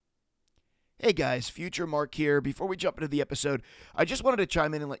Hey guys, Future Mark here. Before we jump into the episode, I just wanted to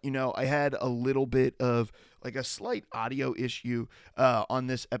chime in and let you know I had a little bit of like a slight audio issue on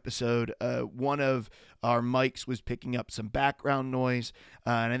this episode. One of our mics was picking up some background noise,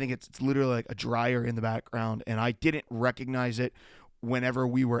 and I think it's literally like a dryer in the background, and I didn't recognize it whenever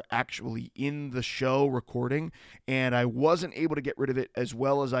we were actually in the show recording, and I wasn't able to get rid of it as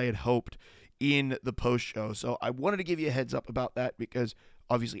well as I had hoped in the post show. So I wanted to give you a heads up about that because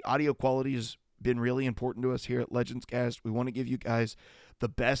obviously audio quality has been really important to us here at Legends Cast. We want to give you guys the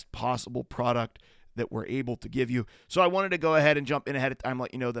best possible product that we're able to give you. So I wanted to go ahead and jump in ahead of time,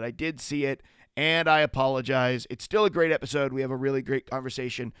 let you know that I did see it, and I apologize. It's still a great episode. We have a really great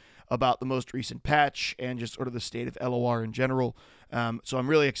conversation about the most recent patch and just sort of the state of LOR in general. So I'm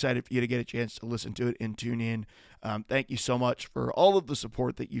really excited for you to get a chance to listen to it and tune in. Thank you so much for all of the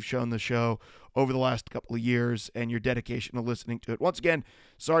support that you've shown the show over the last couple of years and your dedication to listening to it. Once again,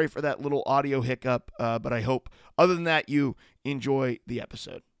 sorry for that little audio hiccup, but I hope, other than that, you enjoy the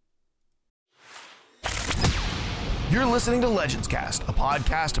episode. You're listening to Legends Cast, a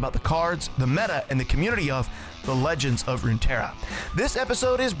podcast about the cards, the meta, and the community of the Legends of Runeterra. This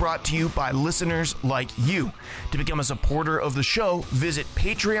episode is brought to you by listeners like you. To become a supporter of the show, visit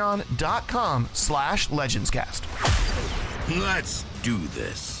patreon.com/legendscast. Let's do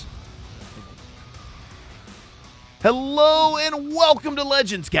this. Hello and welcome to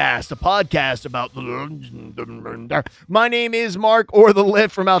Legends Cast, a podcast about the Legends. My name is Mark, or the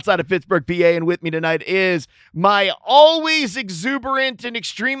Lift, from outside of Pittsburgh, PA, and with me tonight is my always exuberant and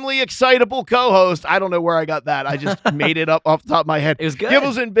extremely excitable co-host. I don't know where I got that. I just made it up off the top of my head. It was good.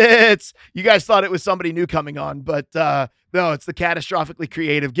 Gibbles and Bits. You guys thought it was somebody new coming on, but no, it's the catastrophically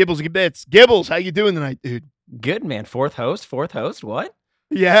creative Gibbles and Bits. Gibbles, how you doing tonight, dude? Good, man. Fourth host. What?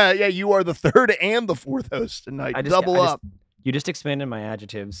 Yeah, you are the third and the fourth host tonight. Double up. You just expanded my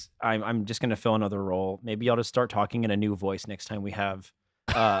adjectives. I'm just going to fill another role. Maybe I'll just start talking in a new voice next time we have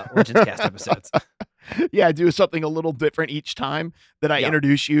Legends Cast episodes. Yeah, do something a little different each time that I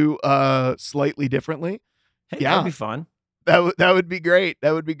introduce you slightly differently. Hey, yeah, that'd be fun. That would be great.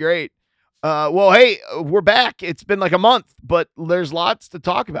 That would be great. Well, hey, we're back. It's been like a month, but there's lots to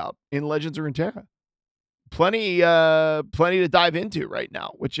talk about in Legends of Runeterra. Plenty to dive into right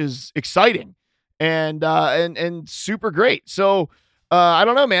now, which is exciting and super great. So I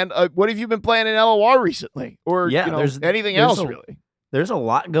don't know, man. What have you been playing in LOR recently, or there's anything else really? There's a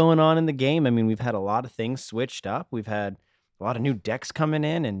lot going on in the game. I mean, we've had a lot of things switched up. We've had a lot of new decks coming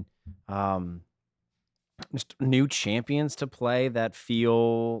in, and just new champions to play that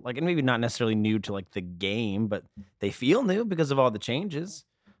feel like, and maybe not necessarily new to like the game, but they feel new because of all the changes.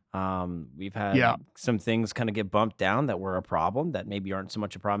 We've had some things kind of get bumped down that were a problem that maybe aren't so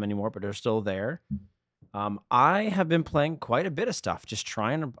much a problem anymore, but they're still there. I have been playing quite a bit of stuff, just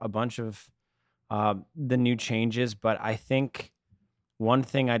trying a bunch of the new changes. But I think one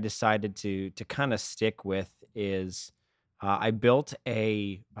thing I decided to kind of stick with is I built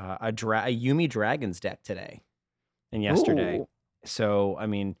a Yuumi Dragons deck today and yesterday. Ooh. So I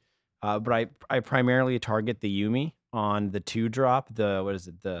mean, but I primarily target the Yuumi on the 2-drop,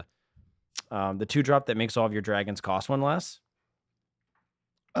 the 2-drop that makes all of your dragons cost one less.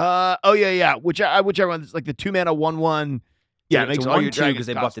 Whichever one. It's like the 2-mana 1/1. Yeah, it makes all your dragons because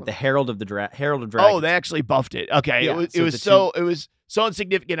they buffed it. The Herald of Dragons. Oh, they actually buffed it. Okay, Yeah, it was so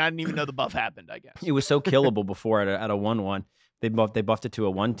insignificant. I didn't even know the buff happened. I guess it was so killable before at a 1/1. They buffed it to a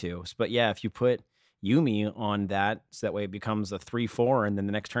 1/2. But yeah, if you put Yuumi on that, so that way it becomes a 3/4, and then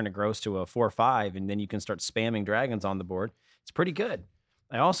the next turn it grows to a 4/5, and then you can start spamming dragons on the board. It's pretty good.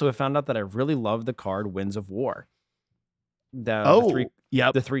 I also have found out that I really love the card Winds of War. The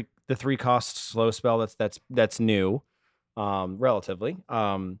 3 cost slow spell that's new, relatively.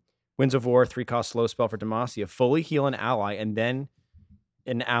 Winds of War, 3 cost slow spell for Demacia. Fully heal an ally, and then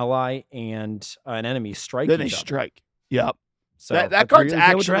an ally and an enemy strike. Then they strike. Yep. So that card's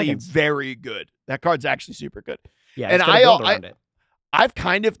actually very good. That card's actually super good. Yeah, and I've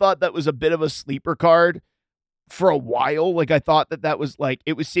kind of thought that was a bit of a sleeper card for a while. Like I thought that was like,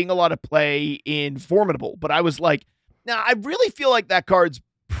 it was seeing a lot of play in Formidable, but I was like, nah, I really feel like that card's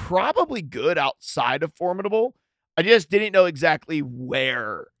probably good outside of Formidable. I just didn't know exactly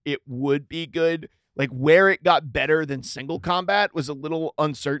where it would be good. Like where it got better than single combat was a little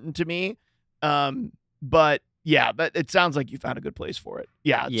uncertain to me. But yeah, but it sounds like you found a good place for it.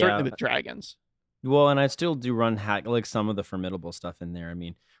 Yeah, certainly with dragons. Well, and I still do run like some of the Formidable stuff in there. I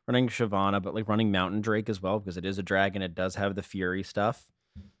mean, running Shyvana, but like running Mountain Drake as well, because it is a dragon. It does have the Fury stuff.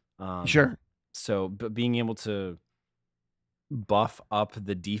 Sure. So, but being able to buff up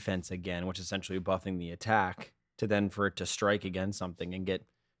the defense again, which is essentially buffing the attack, to then for it to strike against something and get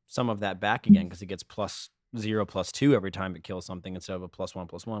some of that back again because it gets +0/+2 every time it kills something instead of a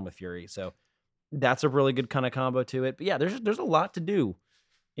 +1/+1 with Fury. So that's a really good kind of combo to it. But yeah, there's a lot to do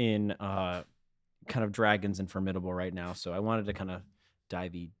in kind of Dragons and Formidable right now. So I wanted to kind of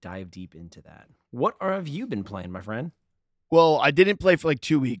dive deep into that. What have you been playing, my friend? Well, I didn't play for like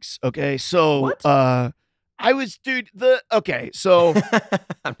 2 weeks. Okay, so What? I was, dude. So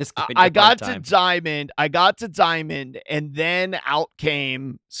I'm just kidding. I got to Diamond. And then out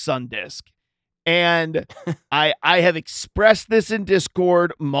came Sundisk. And I have expressed this in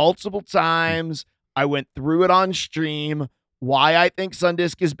Discord multiple times. I went through it on stream. Why I think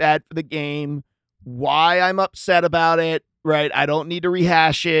Sundisk is bad for the game. Why I'm upset about it. Right? I don't need to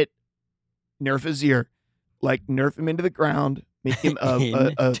rehash it. Nerf Azir. Like, nerf him into the ground. Make him a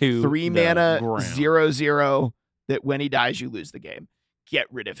 3-mana 0/0 that when he dies, you lose the game. Get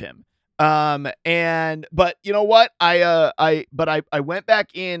rid of him. But you know what? I went back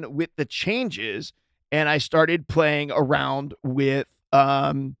in with the changes and I started playing around with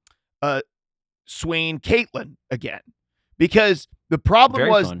Swain Caitlyn again. Because the problem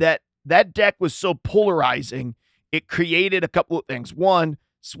was that deck was so polarizing, it created a couple of things. One,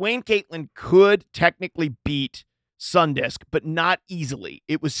 Swain Caitlyn could technically beat Sundisk, but not easily.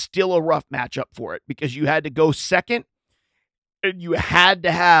 It was still a rough matchup for it because you had to go second and you had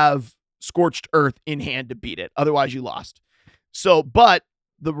to have Scorched Earth in hand to beat it. Otherwise, you lost. So, but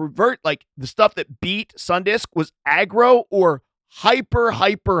the stuff that beat Sundisk was aggro or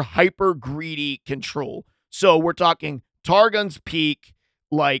hyper greedy control. So we're talking Targon's Peak,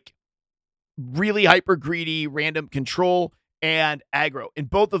 like really hyper greedy random control and aggro. And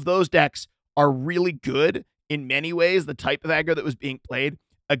both of those decks are really good in many ways, the type of aggro that was being played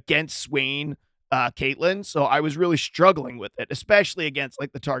against Swain Caitlyn. So I was really struggling with it, especially against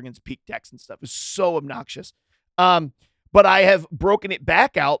like the Targon's Peak decks and stuff. It was so obnoxious. But I have broken it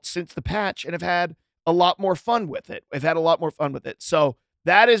back out since the patch and have had a lot more fun with it. So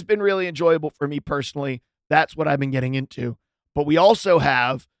that has been really enjoyable for me personally. That's what I've been getting into. But we also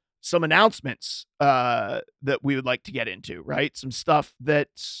have some announcements that we would like to get into, right? Some stuff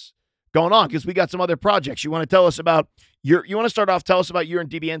that's going on because we got some other projects. You want to tell us about you want to start off, tell us about your and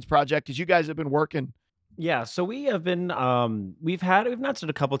DBN's project because you guys have been working. Yeah, so we have been we've announced it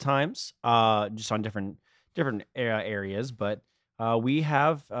a couple times just on different areas, but we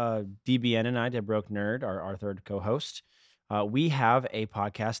have DBN and I, Dead Broke Nerd, our third co-host. We have a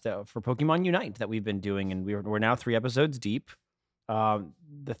podcast for Pokemon Unite that we've been doing, and we're now 3 episodes deep. I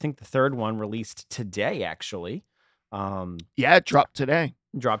think the third one released today, actually. Yeah, it dropped today.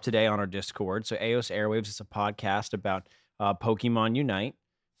 On our Discord. So Eos Airwaves is a podcast about Pokemon Unite.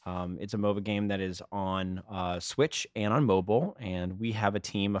 It's a MOBA game that is on Switch and on mobile, and we have a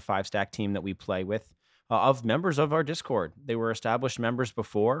 5-stack team that we play with of members of our Discord. They were established members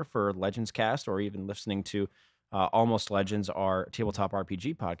before for Legends Cast, or even listening to Almost Legends, our tabletop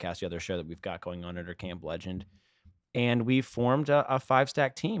RPG podcast, the other show that we've got going on under Camp Legend. And we formed a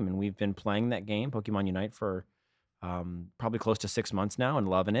 5-stack team, and we've been playing that game, Pokemon Unite, for probably close to 6 months now, and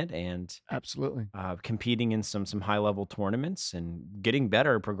loving it, and absolutely competing in some high-level tournaments and getting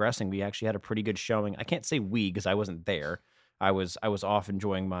better, progressing. We actually had a pretty good showing. I can't say we because I wasn't there. I was off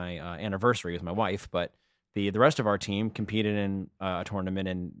enjoying my anniversary with my wife, but the rest of our team competed in a tournament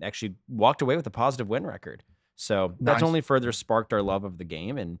and actually walked away with a positive win record. So that's only further sparked our love of the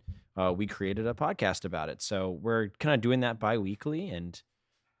game, and we created a podcast about it. So we're kind of doing that bi-weekly and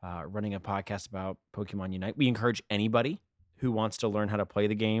running a podcast about Pokemon Unite. We encourage anybody who wants to learn how to play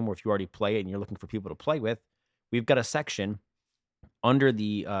the game, or if you already play it and you're looking for people to play with, we've got a section under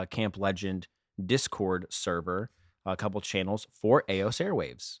the Camp Legend Discord server, a couple channels for Eos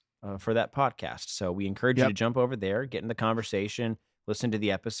Airwaves for that podcast. So we encourage you to jump over there, get in the conversation, listen to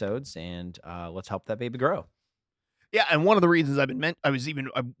the episodes, and let's help that baby grow. Yeah, and one of the reasons I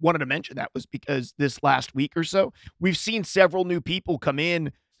wanted to mention that was because this last week or so, we've seen several new people come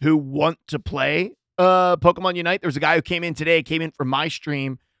in who want to play Pokemon Unite. There's a guy who came in from my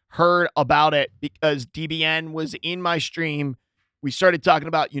stream, heard about it because DBN was in my stream. We started talking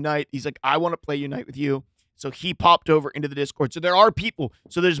about Unite. He's like, I want to play Unite with you. So he popped over into the Discord. So there are people.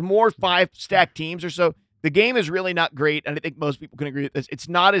 So there's more 5-stack teams or so. The game is really not great, and I think most people can agree with this. It's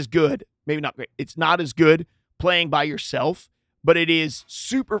not as good. Maybe not great. It's not as good playing by yourself, but it is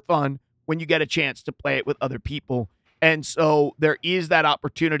super fun when you get a chance to play it with other people. And so there is that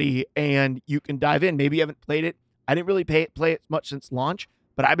opportunity, and you can dive in. Maybe you haven't played it. I didn't really play it much since launch,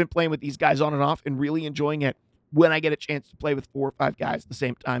 but I've been playing with these guys on and off and really enjoying it. When I get a chance to play with 4 or 5 guys at the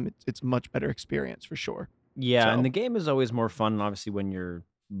same time, it's a much better experience for sure. Yeah, and the game is always more fun, obviously, when you're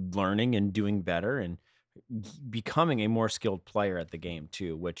learning and doing better. And becoming a more skilled player at the game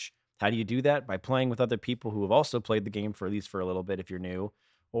too. Which, how do you do that? By playing with other people who have also played the game for at least for a little bit if you're new,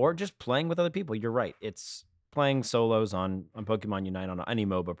 or just playing with other people. You're right. It's playing solos on Pokemon Unite on any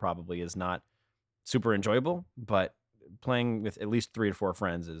MOBA probably is not super enjoyable, but playing with at least 3 to 4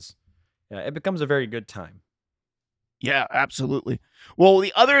 friends is it becomes a very good time. Yeah, absolutely. Well,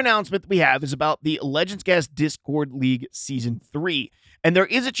 the other announcement that we have is about the Legends Cast Discord League Season 3. And there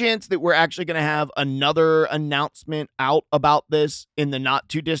is a chance that we're actually going to have another announcement out about this in the not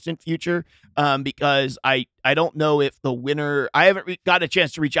too distant future, because I don't know if the winner, I haven't got a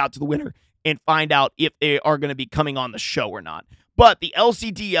chance to reach out to the winner and find out if they are going to be coming on the show or not. But the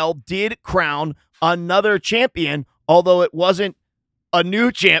LCDL did crown another champion, although it wasn't a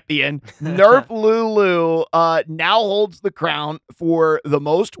new champion. Nerf Lulu now holds the crown for the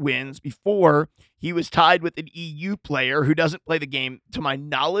most wins. Before, he was tied with an EU player who doesn't play the game, to my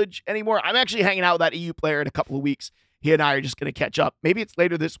knowledge, anymore. I'm actually hanging out with that EU player in a couple of weeks. He and I are just going to catch up. Maybe it's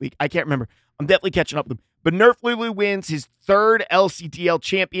later this week. I can't remember. I'm definitely catching up with him. But Nerf Lulu wins his 3rd LCDL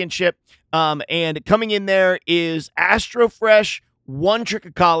championship. And coming in there is Astrofresh, One Trick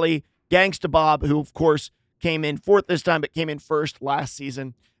Akali, Gangsta Bob, who, of course, came in 4th this time, but came in 1st last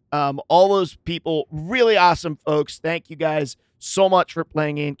season. All those people, really awesome folks. Thank you guys so much for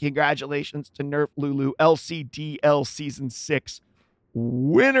playing in. Congratulations to Nerf Lulu, LCDL Season 6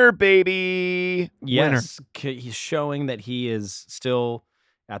 winner, baby. Yes, he's showing that he is still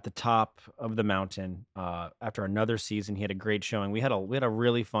at the top of the mountain. After another season, he had a great showing. We had a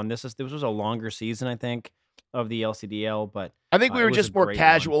really fun. This was a longer season, I think, of the LCDL, but I think we were just more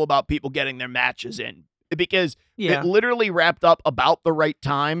casual about people getting their matches in, because it literally wrapped up about the right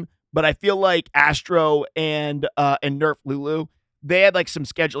time. But I feel like Astro and Nerf Lulu, they had like some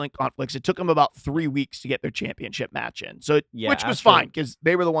scheduling conflicts. It took them about 3 weeks to get their championship match in. So, which was fine because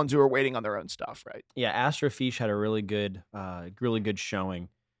they were the ones who were waiting on their own stuff, right? Yeah, Astrofiche had a really good showing,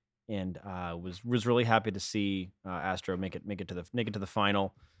 and was really happy to see Astro make it to the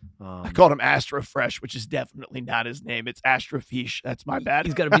final. I called him Astrofresh, which is definitely not his name. It's Astrofiche. That's my bad.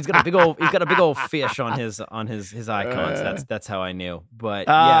 He's got a big old fish on his icons. That's how I knew. But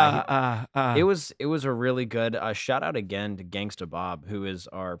it was a really good shout out again to Gangsta Bob, who is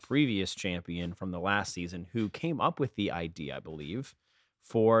our previous champion from the last season, who came up with the idea, I believe,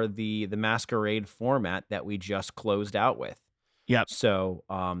 for the masquerade format that we just closed out with. Yep. So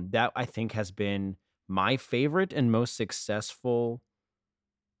that I think has been my favorite and most successful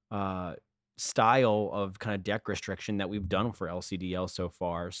style of kind of deck restriction that we've done for LCDL so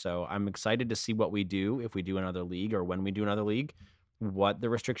far. So I'm excited to see what we do if we do another league, or when we do another league, what the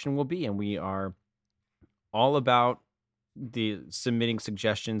restriction will be. And we are all about the submitting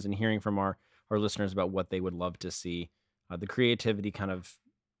suggestions and hearing from our listeners about what they would love to see. The creativity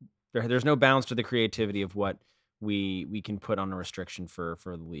there's no bounds to the creativity of what we can put on a restriction for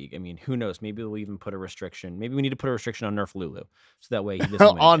the league. I mean, who knows? Maybe we'll even put a restriction. Maybe we need to put a restriction on Nerf Lulu, so that way he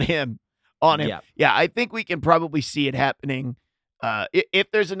doesn't on him. Yeah, I think we can probably see it happening. If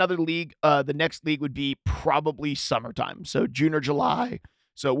there's another league, the next league would be probably summertime, so June or July.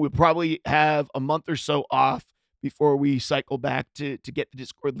 So we'll probably have a month or so off before we cycle back to get the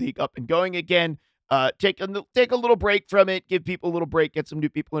Discord League up and going again. Take a little break from it, give people a little break, get some new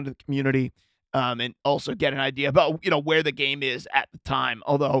people into the community. And also get an idea about, where the game is at the time.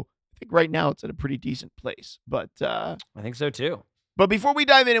 Although I think right now it's at a pretty decent place. But I think so too. But before we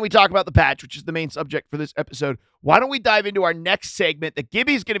dive in and we talk about the patch, which is the main subject for this episode, why don't we dive into our next segment that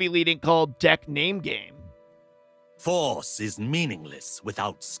Gibby's going to be leading, called Deck Name Game. Force is meaningless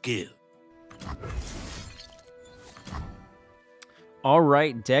without skill. All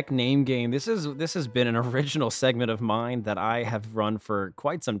right, Deck Name Game. This has been an original segment of mine that I have run for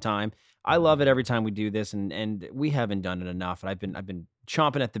quite some time. I love it every time we do this, and we haven't done it enough. And I've been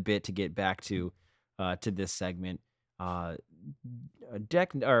chomping at the bit to get back to this segment.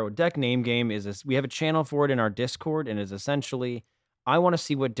 Deck Name Game is we have a channel for it in our Discord, and is essentially, I want to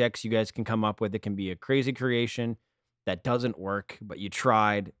see what decks you guys can come up with. It can be a crazy creation that doesn't work, but you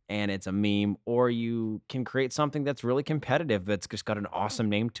tried and it's a meme, or you can create something that's really competitive that's just got an awesome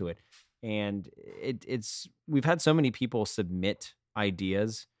name to it. And we've had so many people submit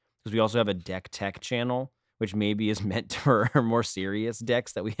ideas, because we also have a deck tech channel, which maybe is meant for more serious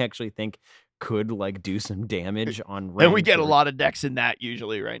decks that we actually think could do some damage on. And we get a lot of decks in that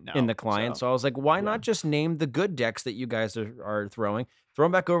usually right now in the client. So I was like, why not just name the good decks that you guys are throwing? Throw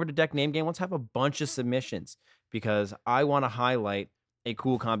them back over to Deck Name Game. Let's have a bunch of submissions, because I want to highlight a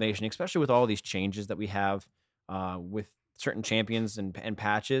cool combination, especially with all these changes that we have with certain champions and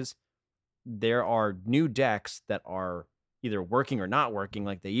patches. There are new decks that are either working or not working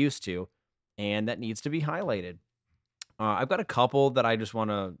like they used to, and that needs to be highlighted. I've got a couple that I just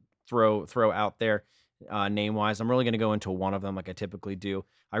want to throw out there, name wise. I'm really going to go into one of them like I typically do.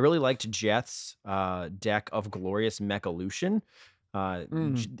 I really liked Jeth's deck of Glorious Mecholution.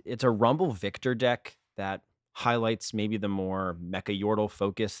 It's a Rumble Victor deck that highlights maybe the more Mecha Yordle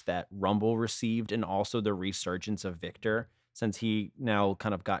focus that Rumble received, and also the resurgence of Victor, since he now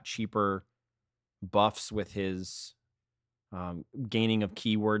kind of got cheaper buffs with his gaining of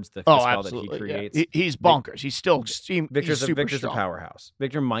keywords, the spell that he creates. Yeah. He's bonkers. He's still Victor's a strong. powerhouse.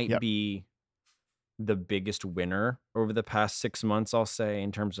 Victor might be the biggest winner over the past 6 months, I'll say,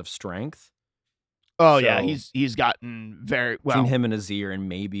 in terms of strength. Oh, yeah, he's gotten very well. Between him and Azir and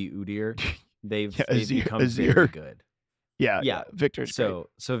maybe Udyr, they've become very good. Yeah. Victor's great.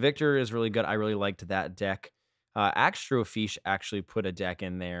 So Victor is really good. I really liked that deck. Axtrofiche actually put a deck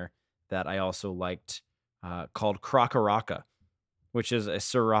in there that I also liked, called Krokoraka, which is a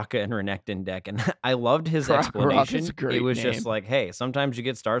Soraka and Renekton deck. And I loved his explanation. It was just like, hey, sometimes you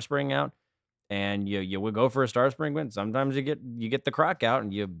get Starspring out and you would go for a Starspring win. Sometimes you get the Croc out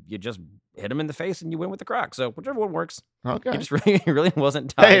and you just hit him in the face and you win with the Croc. So whichever one works. Okay. He just really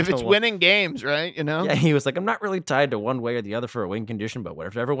wasn't tied. Hey, if it's winning games, right? Yeah, he was like, I'm not really tied to one way or the other for a win condition, but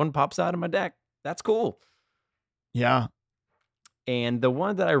whatever one pops out of my deck, that's cool. Yeah. And the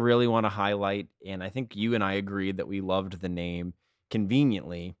one that I really want to highlight, and I think you and I agreed that we loved the name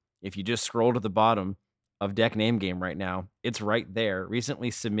conveniently, if you just scroll to the bottom of Deck Name Game right now, it's right there.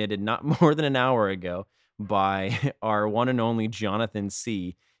 Recently submitted not more than an hour ago by our one and only Jonathan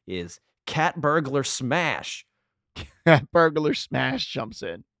C. is Cat Burglar Smash. Cat Burglar Smash jumps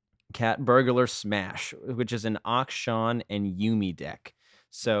in. Cat Burglar Smash, which is an Akshan and Yuumi deck.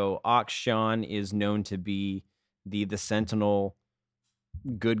 So Akshan is known to be the Sentinel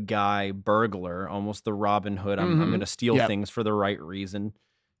good guy burglar, almost the Robin Hood. I'm going to steal things for the right reason.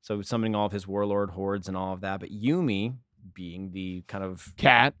 So summoning all of his warlord hordes and all of that. But Yuumi being the kind of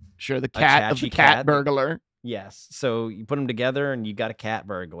cat, the cat of the cat burglar. Yes. So you put them together and you got a cat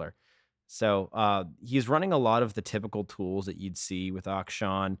burglar. So he's running a lot of the typical tools that you'd see with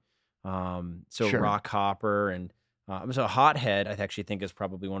Akshan. Rock Hopper and so Hothead, I actually think is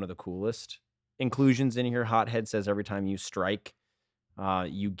probably one of the coolest inclusions in here. Hothead says every time you strike,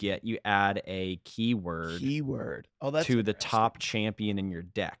 you add a keyword to the top champion in your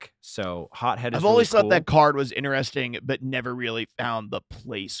deck. So Hothead is I've always really thought that card was interesting, but never really found the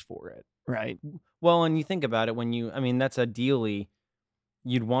place for it. Right. Well, and you think about it that's ideally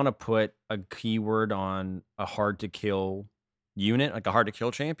you'd want to put a keyword on a hard to kill unit, like a hard to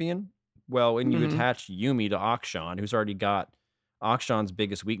kill champion. Well, when you attach Yuumi to Akshan, who's already got Akshan's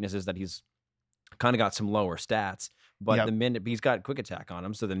biggest weakness is that he's kind of got some lower stats. But the minute he's got quick attack on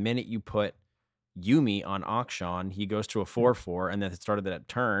him, so the minute you put Yuumi on Akshan, he goes to a 4/4, and then at the start of that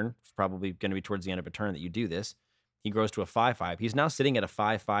turn, it's probably going to be towards the end of a turn that you do this, he grows to a 5/5. He's now sitting at a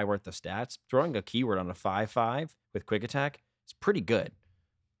 5/5 worth of stats. Throwing a keyword on a 5/5 with quick attack is pretty good.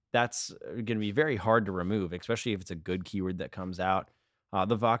 That's going to be very hard to remove, especially if it's a good keyword that comes out.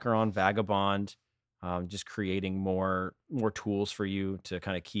 The Vacheron Vagabond, just creating more tools for you to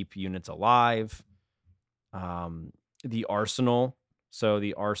kind of keep units alive. The Arsenal. So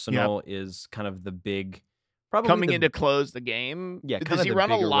the Arsenal is kind of the big, probably coming in to close the game. Yeah, does he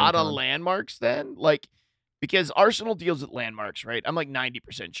run a lot of landmarks then? Like, because Arsenal deals with landmarks, right? I'm like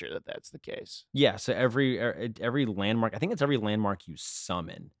 90% sure that that's the case. Yeah. So every landmark, I think it's every landmark you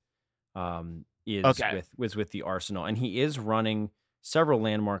summon, is with the Arsenal, and he is running several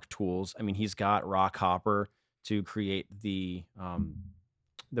landmark tools. I mean, he's got Rock Hopper to create the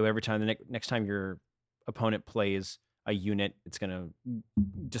every time next time your opponent plays a unit, it's going to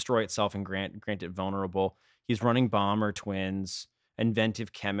destroy itself and grant it vulnerable. He's running Bomber Twins,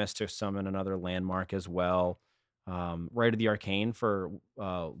 Inventive Chemist to summon another landmark as well. Rite of the Arcane for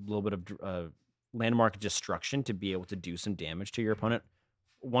a little bit of landmark destruction to be able to do some damage to your opponent.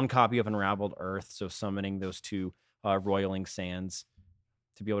 One copy of Unraveled Earth, so summoning those two Roiling Sands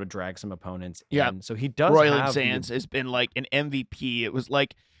to be able to drag some opponents in. Yeah, so he does Roiling Sands has been like an MVP. It was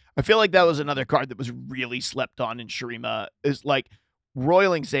like, I feel like that was another card that was really slept on in Shurima. Is like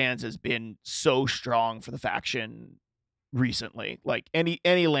Roiling Sands has been so strong for the faction recently. Like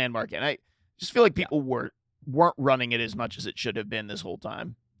any landmark, and I just feel like people weren't running it as much as it should have been this whole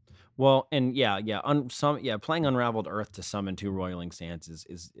time. Well, and playing Unraveled Earth to summon two Roiling Sands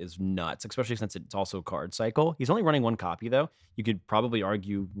is nuts, especially since it's also card cycle. He's only running one copy though. You could probably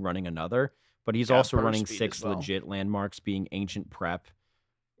argue running another, but he's also running 6 legit landmarks, being Ancient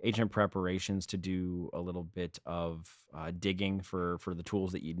Preparations to do a little bit of digging for the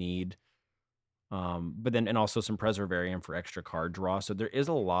tools that you need. But then, and also some Preservarium for extra card draw. So there is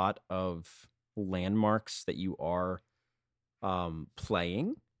a lot of landmarks that you are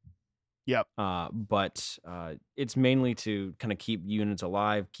playing. Yep. But it's mainly to kind of keep units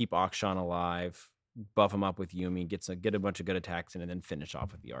alive, keep Akshan alive, buff them up with Yuumi, get a bunch of good attacks in, and then finish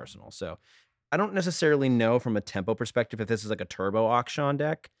off with the arsenal. So I don't necessarily know from a tempo perspective if this is like a turbo Akshan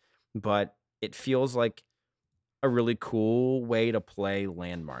deck, but it feels like a really cool way to play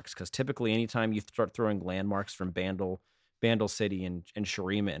landmarks, because typically anytime you start throwing landmarks from Bandle City and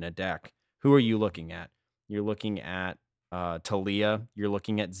Shurima in a deck, who are you looking at? You're looking at Talia, you're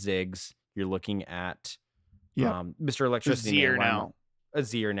looking at Ziggs, you're looking at Mr. Electricity Azir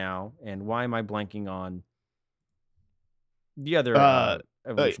Azir now, and why am I blanking on the other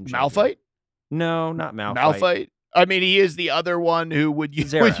evolution Malphite? No, not Malphite. Malphite? I mean, he is the other one who would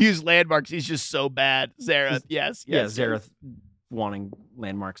use landmarks. He's just so bad. Xerath, yes. Xerath wanting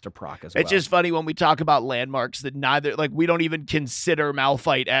landmarks to proc as well. It's just funny when we talk about landmarks that we don't even consider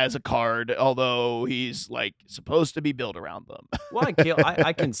Malphite as a card, although he's like supposed to be built around them. Well,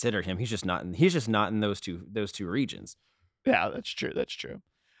 I consider him. He's just not in those two regions. Yeah, that's true.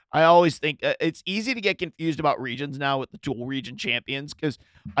 I always think it's easy to get confused about regions now with the dual region champions, because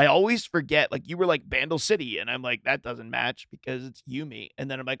I always forget, like, you were like Bandle City, and I'm like, that doesn't match because it's Yuumi.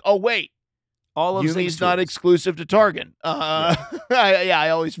 And then I'm like, oh, wait. All of Yuumi's not exclusive to Targon. I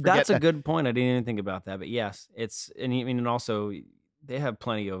always forget. That's a good point. I didn't even think about that. But yes, and also they have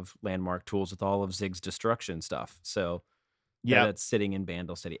plenty of landmark tools with all of Zig's destruction stuff. So that's sitting in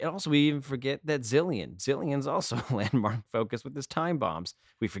Bandle City. And also, we even forget that Zillion's also landmark focused with his time bombs.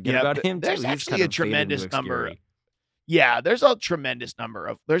 We forget about him too. There's actually a tremendous number. There's a tremendous number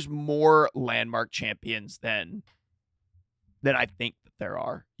of. There's more landmark champions than I think that there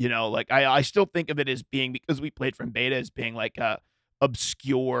are. You know, like I still think of it as being, because we played from beta, as being like a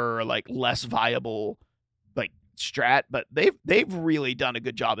obscure, like less viable, like strat. But they've really done a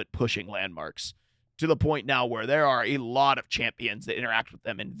good job at pushing landmarks to the point now where there are a lot of champions that interact with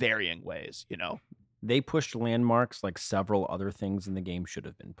them in varying ways, you know? They pushed landmarks like several other things in the game should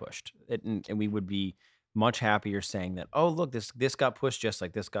have been pushed. And we would be much happier saying that, oh, look, this got pushed just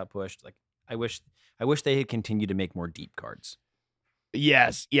like this got pushed. Like, I wish they had continued to make more deep cards.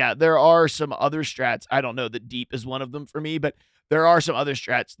 Yes. Yeah. There are some other strats. I don't know that deep is one of them for me, but there are some other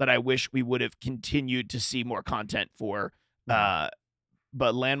strats that I wish we would have continued to see more content for. But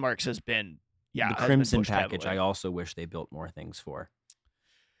landmarks has been, the Crimson package, heavily. I also wish they built more things for.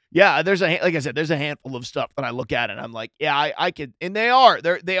 Yeah, like I said, there's a handful of stuff that I look at and I'm like, yeah, I could, and they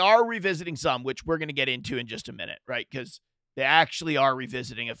are revisiting some, which we're going to get into in just a minute, right? Because they actually are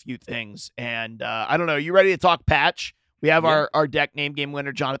revisiting a few things. And I don't know, are you ready to talk patch? We have our deck name game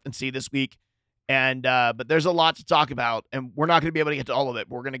winner, Jonathan C, this week. And but there's a lot to talk about, and we're not going to be able to get to all of it,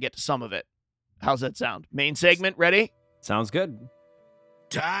 but we're going to get to some of it. How's that sound? Main segment, ready? Sounds good.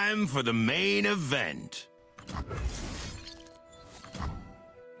 Time for the main event.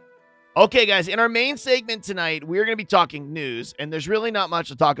 Okay, guys, in our main segment tonight, we're going to be talking news, and there's really not much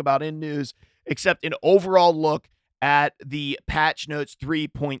to talk about in news except an overall look at the patch notes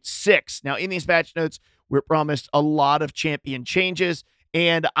 3.6. Now, in these patch notes, we're promised a lot of champion changes,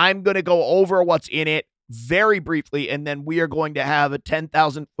 and I'm going to go over what's in it very briefly, and then we are going to have a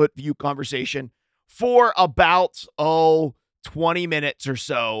 10,000-foot view conversation for about, 20 minutes or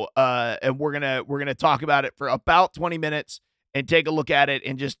so, and we're gonna talk about it for about 20 minutes and take a look at it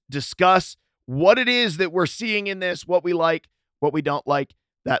and just discuss what it is that we're seeing in this, what we like, what we don't like,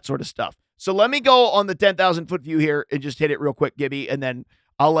 that sort of stuff. So let me go on the 10,000-foot view here and just hit it real quick, Gibby, and then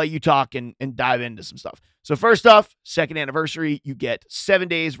I'll let you talk and dive into some stuff. So first off, second anniversary, you get 7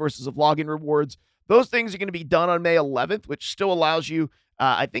 days versus of login rewards. Those things are going to be done on May 11th, which still allows you,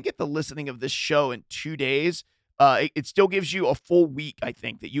 I think at the listening of this show in 2 days, it still gives you a full week, I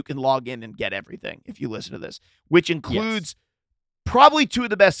think, that you can log in and get everything if you listen to this, which includes probably two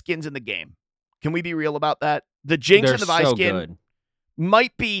of the best skins in the game. Can we be real about that? The Jinx and the Vi skin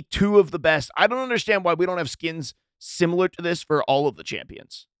might be two of the best. I don't understand why we don't have skins similar to this for all of the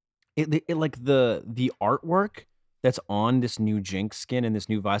champions. It like the artwork that's on this new Jinx skin and this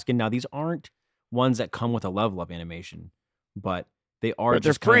new Vi skin. Now, these aren't ones that come with a level up animation, but they are. But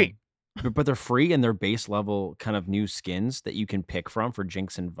they're free. But they're free, and they're base level kind of new skins that you can pick from for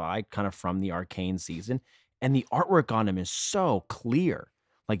Jinx and Vi, kind of from the Arcane season. And the artwork on them is so clear.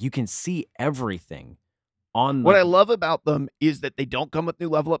 Like, you can see everything on them. What I love about them is that they don't come with new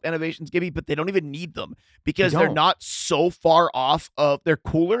level up animations, Gibby, but they don't even need them because they're not so far off of, they're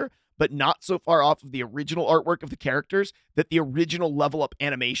cooler, but not so far off of the original artwork of the characters that the original level up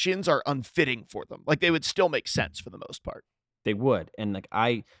animations are unfitting for them. Like, they would still make sense for the most part. They would. And like,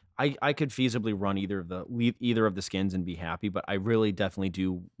 I I could feasibly run either of the skins and be happy, but I really definitely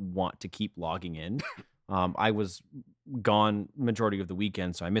do want to keep logging in. I was gone majority of the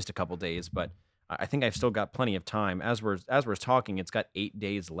weekend, so I missed a couple days, but I think I've still got plenty of time. As we're talking, it's got 8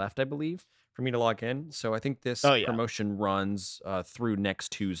 days left, I believe, for me to log in. So I think this promotion runs through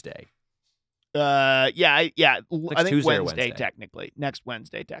next Tuesday. I think Wednesday technically. Next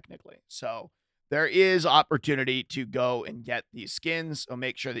Wednesday technically. So there is opportunity to go and get these skins. So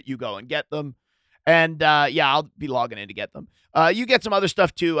make sure that you go and get them. And I'll be logging in to get them. You get some other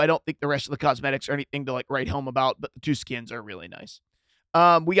stuff too. I don't think the rest of the cosmetics are anything to like write home about, but the 2 skins are really nice.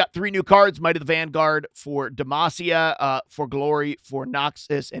 We got 3 new cards: Might of the Vanguard for Demacia, for Glory, for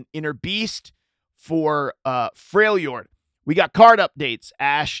Noxus, and Inner Beast for Freljord. We got card updates.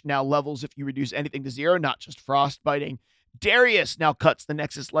 Ash now levels if you reduce anything to 0, not just frostbiting. Darius now cuts the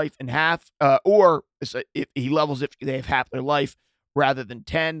Nexus life in half, or if he levels if they have half their life rather than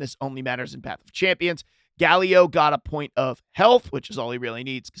 10. This only matters in Path of Champions. Galio got a point of health, which is all he really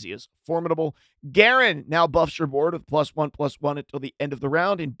needs because he is formidable. Garen now buffs your board with +1/+1 until the end of the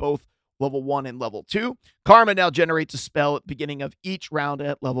round in both level 1 and level 2. Karma now generates a spell at the beginning of each round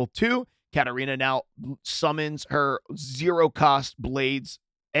at level 2. Katarina now summons her 0-cost Blade's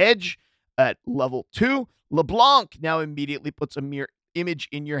Edge at level 2. LeBlanc now immediately puts a mirror image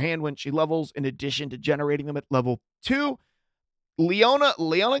in your hand when she levels, in addition to generating them at level 2. Leona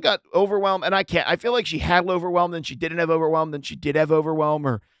got Overwhelm, and I feel like she had Overwhelm, then she didn't have Overwhelm, then she did have Overwhelm,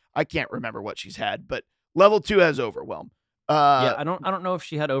 or I can't remember what she's had, but level 2 has Overwhelm. I don't know if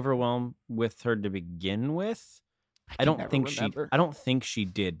she had Overwhelm with her to begin with. I don't think she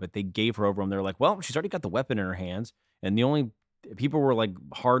did, but they gave her Overwhelm. They're like, well, she's already got the weapon in her hands, and the only people were like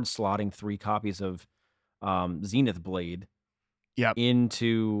hard slotting 3 copies of Zenith Blade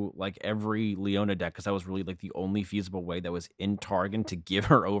into like every Leona deck, because that was really like the only feasible way that was in Targon to give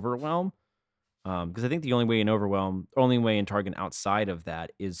her Overwhelm. Because I think the only way in Targon outside of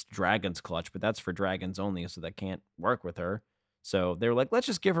that is Dragon's Clutch, but that's for dragons only, so that can't work with her. So they were like, let's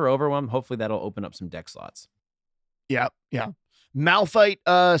just give her Overwhelm. Hopefully that'll open up some deck slots. Yeah.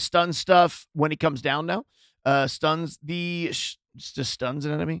 Malphite stun stuff when he comes down now. Stuns stuns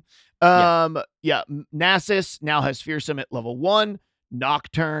an enemy. Nasus now has Fearsome at level 1.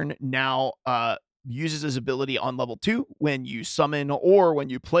 Nocturne now uses his ability on level 2 when you summon or when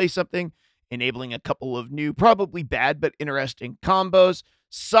you play something, enabling a couple of new, probably bad but interesting combos.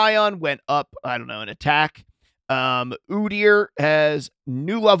 Scion went up, in attack. Udyr has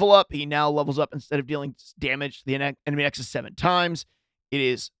new level up. He now levels up instead of dealing damage to the enemy Nexus 7 times. It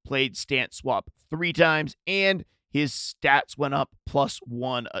is played stance swap 3 times, and his stats went up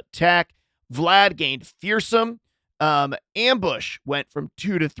 +1 attack. Vlad gained Fearsome. Ambush went from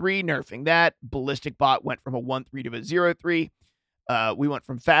 2 to 3, nerfing that. Ballistic Bot went from a 1/3 to a 0/3. We went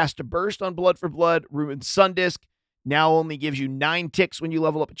from fast to burst on Blood for Blood. Ruined Sundisk now only gives you 9 ticks when you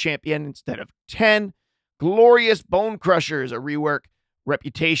level up a champion instead of 10. Glorious Bone Crusher is a rework.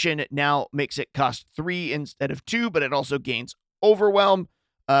 Reputation now makes it cost 3 instead of 2, but it also gains Overwhelm.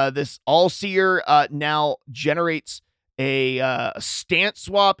 This All-Seer now generates a stance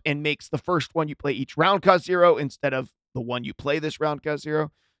swap and makes the first one you play each round cost 0 instead of the one you play this round cost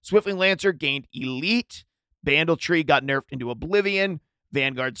 0. Swiftwing Lancer gained Elite. Bandle Tree got nerfed into Oblivion.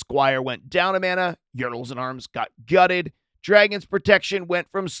 Vanguard Squire went down a mana. Yertles and Arms got gutted. Dragon's Protection went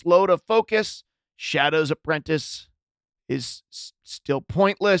from slow to focus. Shadow's Apprentice is still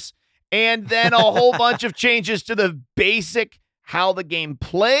pointless. And then a whole bunch of changes to the basic how the game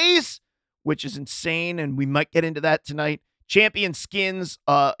plays, which is insane, and we might get into that tonight. Champion skins,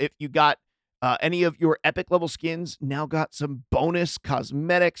 if you got any of your epic level skins, now got some bonus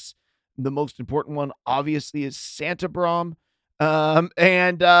cosmetics. The most important one, obviously, is Santa Brom.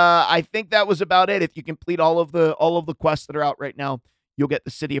 I think that was about it. If you complete all of the quests that are out right now, you'll get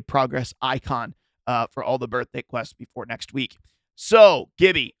the City of Progress icon for all the birthday quests before next week. So,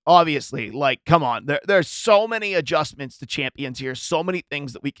 Gibby, obviously, like, come on. There's so many adjustments to champions here, so many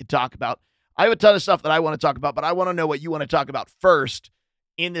things that we could talk about. I have a ton of stuff that I want to talk about, but I want to know what you want to talk about first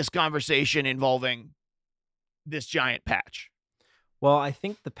in this conversation involving this giant patch. Well, I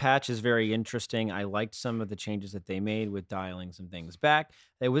think the patch is very interesting. I liked some of the changes that they made with dialing some things back.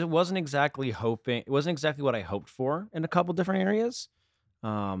 It wasn't exactly what I hoped for in a couple different areas.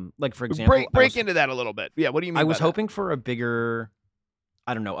 Like for example, break into that a little bit. Yeah, what do you mean? I was hoping for a bigger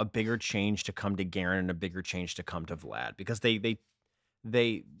change to come to Garen and a bigger change to come to Vlad, because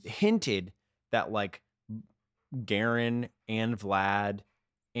they hinted that like Garen and Vlad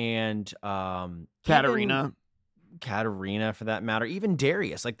and Katarina for that matter, even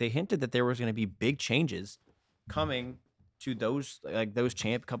Darius, like they hinted that there was going to be big changes coming to those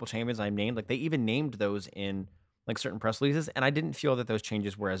couple champions I named. Like they even named those in like certain press releases, and I didn't feel that those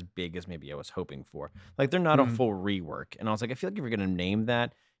changes were as big as maybe I was hoping for. Like they're not a full rework, and I was like, I feel like if you're gonna name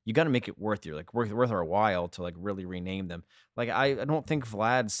that, you got to make it worth our while to like really rename them. Like I don't think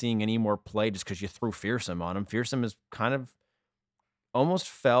Vlad's seeing any more play just because you threw Fearsome on him. Fearsome is kind of almost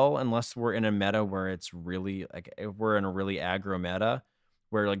fell unless we're in a meta where it's really like if we're in a really aggro meta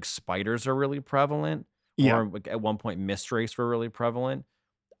where like spiders are really prevalent. Yeah. Or like at one point Mistwraiths were really prevalent.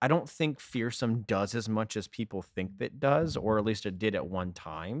 I don't think Fearsome does as much as people think that does, or at least it did at one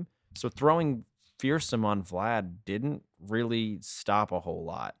time. So throwing Fearsome on Vlad didn't really stop a whole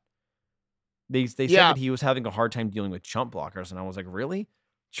lot. They said that he was having a hard time dealing with chump blockers, and I was like, really?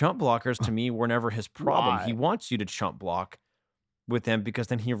 Chump blockers to me were never his problem. Why? He wants you to chump block with them because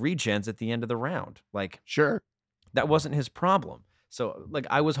then he regens at the end of the round. Like, sure, that wasn't his problem. So, like,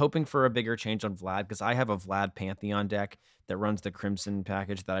 I was hoping for a bigger change on Vlad because I have a Vlad Pantheon deck that runs the Crimson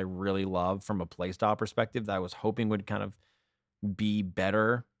package that I really love from a playstyle perspective that I was hoping would kind of be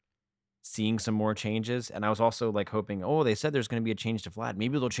better, seeing some more changes. And I was also, like, hoping, oh, they said there's going to be a change to Vlad.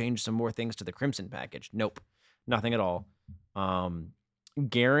 Maybe they'll change some more things to the Crimson package. Nope. Nothing at all.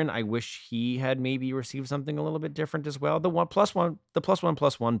 Garen, I wish he had maybe received something a little bit different as well. The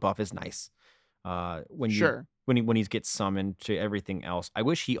 +1/+1 buff is nice. When he gets summoned to everything else, I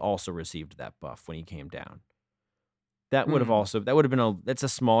wish he also received that buff when he came down. That would have been that's a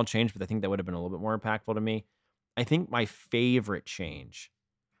small change, but I think that would have been a little bit more impactful to me. I think my favorite change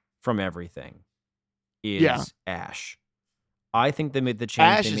from everything is Ashe. I think they made the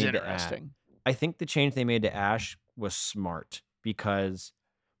change Ashe they is made to interesting. I think the change they made to Ashe was smart because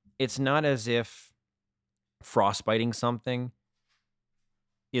it's not as if frostbiting something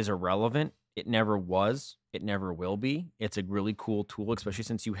is irrelevant. It never was. It never will be. It's a really cool tool, especially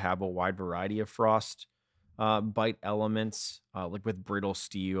since you have a wide variety of frost bite elements, like with brittle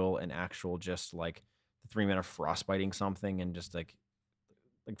steel and actual just like the 3-mana frostbiting something and just like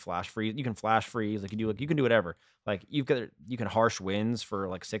flash freeze. You can flash freeze. Like you can do whatever. Like you can harsh winds for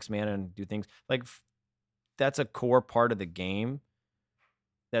like 6 mana and do things like that's a core part of the game.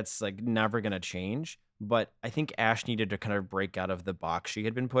 That's like never gonna change. But I think Ashe needed to kind of break out of the box she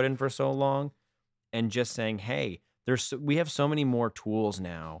had been put in for so long, and just saying, hey, we have so many more tools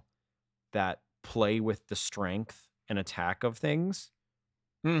now that play with the strength and attack of things.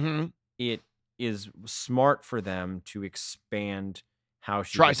 Mm-hmm. It is smart for them to expand how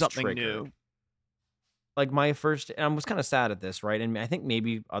she try gets something triggered. new. Like and I was kind of sad at this, right? And I think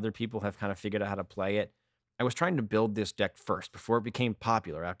maybe other people have kind of figured out how to play it. I was trying to build this deck first before it became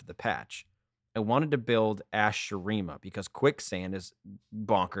popular after the patch. I wanted to build Ashe Shurima because Quicksand is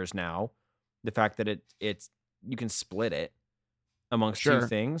bonkers now. The fact that you can split it amongst two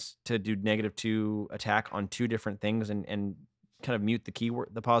things to do -2 attack on 2 different things and kind of mute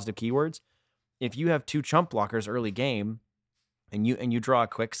the positive keywords. If you have 2 chump blockers early game and you draw a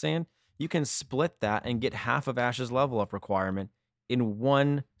Quicksand, you can split that and get half of Ashe's level up requirement in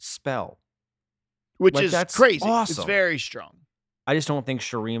one spell. Which is crazy. Awesome. It's very strong. I just don't think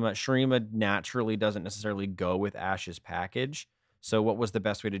Shurima naturally doesn't necessarily go with Ashe's package. So what was the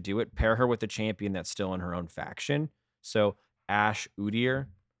best way to do it? Pair her with a champion that's still in her own faction. So Ashe Udyr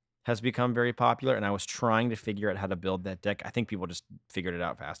has become very popular, and I was trying to figure out how to build that deck. I think people just figured it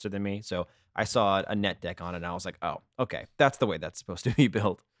out faster than me. So I saw a net deck on it, and I was like, oh, okay, that's the way that's supposed to be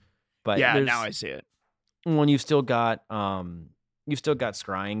built. But yeah, now I see it. When you've still got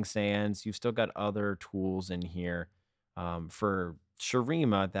Scrying Sands, you've still got other tools in here. For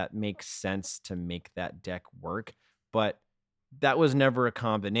Shurima, that makes sense to make that deck work, but that was never a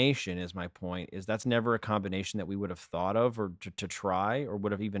combination. Is my point? Is that's never a combination that we would have thought of or to try or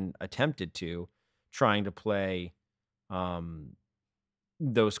would have even attempted to, trying to play,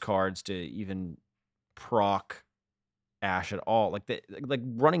 those cards to even proc Ashe at all. Like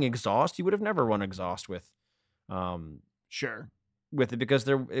running Exhaust, you would have never run Exhaust with, with it because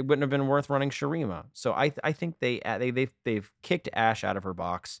it wouldn't have been worth running Shurima. So I think they've kicked Ashe out of her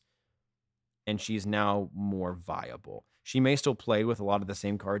box, and she's now more viable. She may still play with a lot of the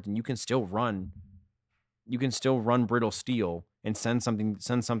same cards, and you can still run Brittle Steel and send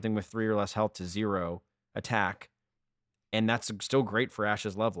something with 3 or less health to 0 attack, and that's still great for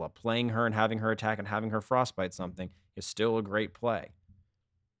Ashe's level up. Playing her and having her attack and having her frostbite something is still a great play.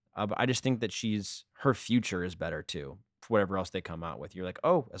 But I just think that her future is better too. For whatever else they come out with, you're like,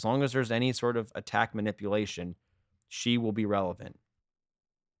 oh, as long as there's any sort of attack manipulation, she will be relevant.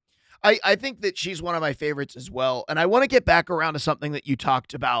 I think that she's one of my favorites as well. And I want to get back around to something that you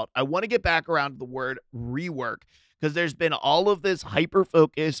talked about. I want to get back around to the word rework, because there's been all of this hyper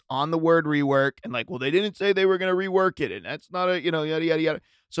focus on the word rework and like, well, they didn't say they were going to rework it, and that's not a, yada yada yada.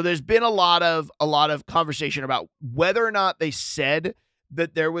 So there's been a lot of conversation about whether or not they said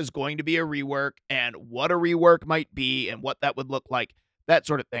that there was going to be a rework and what a rework might be and what that would look like, that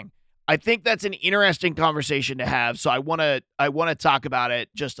sort of thing. I think that's an interesting conversation to have. So I want to talk about it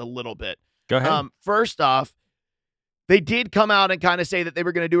just a little bit. Go ahead. First off, they did come out and kind of say that they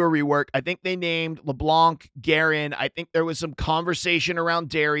were going to do a rework. I think they named LeBlanc, Garen. I think there was some conversation around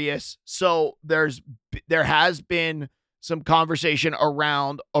Darius. So there has been some conversation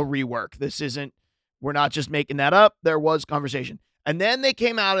around a rework. We're not just making that up. There was conversation. And then they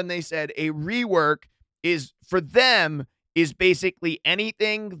came out and they said a rework is, for them, is basically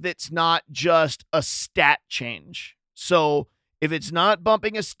anything that's not just a stat change. So if it's not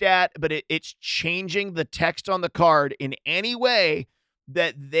bumping a stat, but it's changing the text on the card in any way,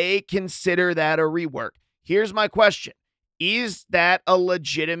 that they consider that a rework. Here's my question. Is that a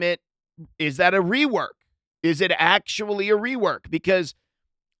rework? Is it actually a rework? Because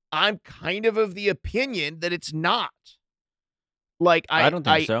I'm kind of the opinion that it's not. Like I don't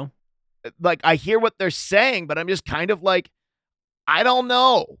think so. Like, I hear what they're saying, but I'm just kind of like, I don't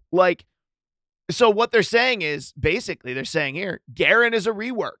know. Like, so what they're saying is, basically, they're saying here, Garen is a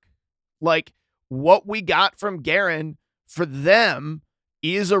rework. Like, what we got from Garen for them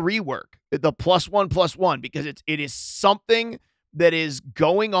is a rework. The +1/+1, because it is something that is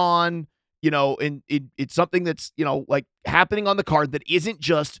going on, and it's something that's, like happening on the card that isn't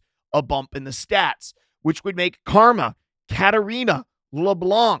just a bump in the stats, which would make Karma, Katarina,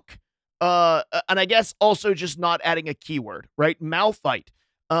 LeBlanc, and I guess also just not adding a keyword, right? Malphite.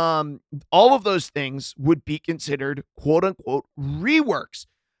 All of those things would be considered quote unquote reworks.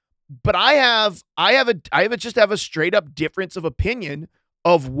 But I just have a straight up difference of opinion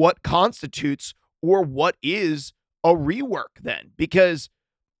of what constitutes or what is a rework then, because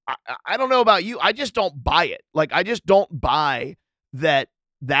I don't know about you. I just don't buy it. Like, I just don't buy that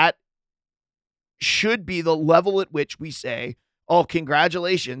should be the level at which we say, oh,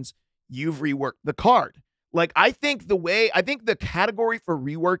 congratulations, you've reworked the card. Like, I think the category for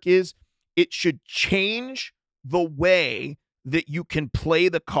rework is it should change the way that you can play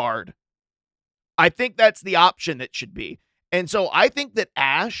the card. I think that's the option that should be. And so I think that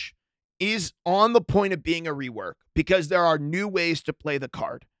Ashe is on the point of being a rework because there are new ways to play the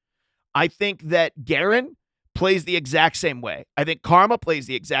card. I think that Garen plays the exact same way. I think Karma plays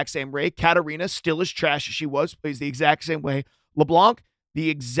the exact same way. Katarina, still as trash as she was, plays the exact same way. LeBlanc, the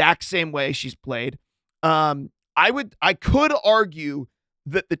exact same way she's played. I could argue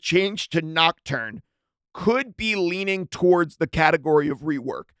that the change to Nocturne could be leaning towards the category of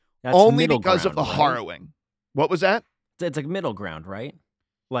rework. That's only because ground, of the right? harrowing. What was that? It's like middle ground, right?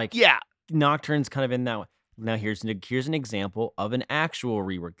 Like, yeah, Nocturne's kind of in that. Now here's an example of an actual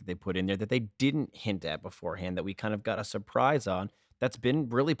rework that they put in there that they didn't hint at beforehand, that we kind of got a surprise on, that's been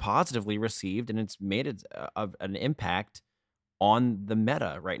really positively received, and it's made an impact on the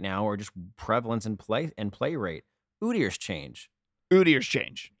meta right now, or just prevalence and play rate. Udyr's change.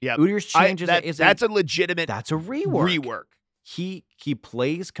 Yeah. Udyr's change that's a legitimate. That's a rework. Rework. He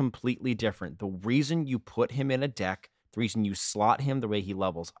plays completely different. The reason you put him in a deck, the reason you slot him the way he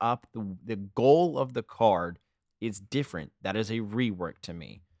levels up, the goal of the card is different. That is a rework to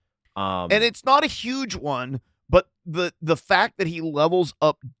me. And it's not a huge one, but the fact that he levels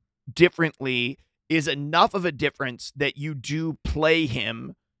up differently is enough of a difference that you do play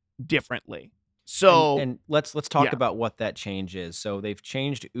him differently. So and let's talk about what that change is. So they've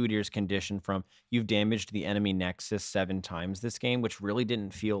changed Udyr's condition from you've damaged the enemy Nexus 7 times this game, which really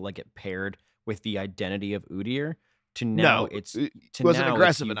didn't feel like it paired with the identity of Udyr, to now it wasn't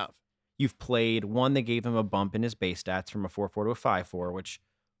aggressive enough. You've played one that gave him a bump in his base stats from a 4/4 to a 5/4, which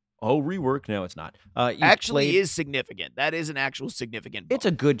rework? No, it's not. Actually is significant. That is an actual significant bump. It's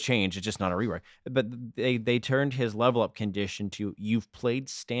a good change. It's just not a rework. But they turned his level up condition to you've played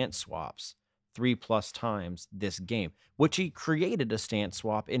stance swaps 3+ times this game, which he created a stance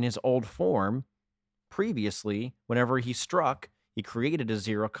swap in his old form previously. Whenever he struck, he created a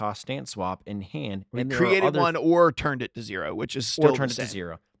 0-cost stance swap in hand. He created one or turned it to 0, which is still turned it to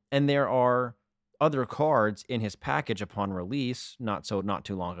 0. And there are other cards in his package upon release, not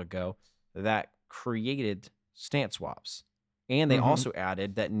too long ago, that created stance swaps. And they also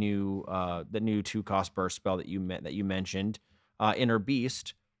added that new 2-cost burst spell that you mentioned, Inner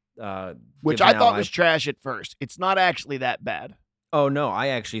Beast. Which I thought was trash at first. It's not actually that bad. Oh, no. I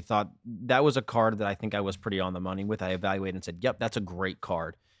actually thought that was a card that I think I was pretty on the money with. I evaluated and said, yep, that's a great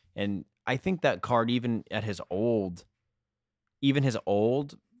card. And I think that card, even his old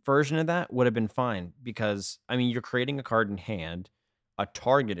version of that would have been fine because, I mean, you're creating a card in hand, a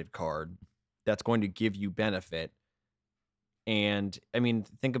targeted card that's going to give you benefit. And I mean,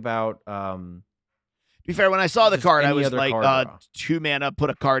 think about To be fair, when I saw the just card, I any was other like, card draw. 2 mana, put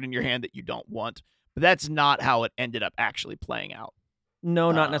a card in your hand that you don't want. But that's not how it ended up actually playing out.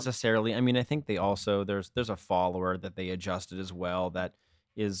 No, not Um, necessarily. I mean, I think they also there's a follower that they adjusted as well that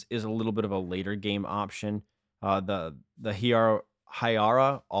is a little bit of a later game option. The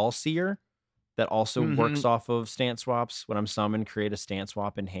Hyara Allseer that also works mhm. off of stance swaps. When I'm summoned, create a stance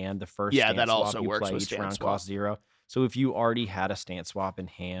swap in hand. The first Yeah, that stance swap also you works play with each Stance round Swap. costs 0. So if you already had a stance swap in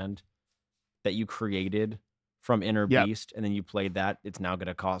hand that you created from Inner Yep. Beast, and then you played that, it's now going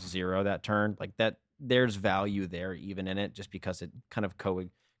to cost 0 that turn. Like that, there's value there even in it, just because it kind of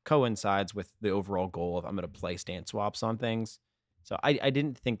coincides with the overall goal of I'm going to play stance swaps on things. So I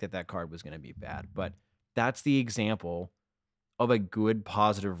didn't think that card was going to be bad, but that's the example of a good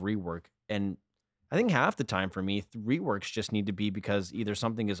positive rework. And I think half the time for me, reworks just need to be because either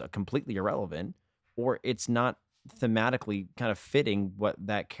something is completely irrelevant or it's not thematically kind of fitting what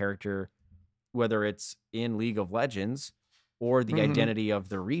that character, whether it's in League of Legends or the Mhm. identity of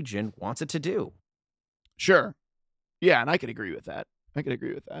the region, wants it to do. Sure. Yeah, and I could agree with that.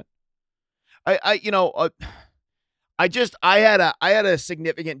 I had a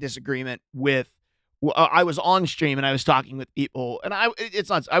significant disagreement with. I was on stream and I was talking with people, and it's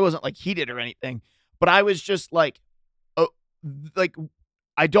not. I wasn't like heated or anything, but I was just uh, like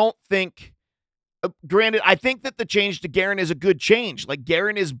I don't think. Granted, I think that the change to Garen is a good change. Like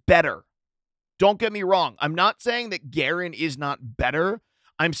Garen is better. Don't get me wrong. I'm not saying that Garen is not better.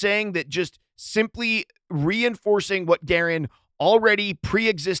 I'm saying that just simply reinforcing what Garen already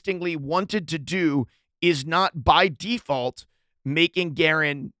pre-existingly wanted to do is not by default making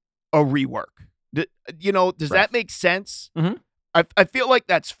Garen a rework. Does Right. that make sense? Mhm. I feel like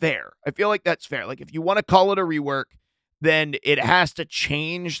that's fair. Like if you want to call it a rework, then it has to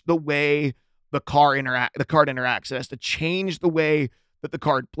change the way the card interacts. It has to change the way that the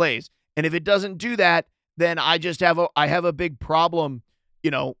card plays. And if it doesn't do that, then I have a big problem,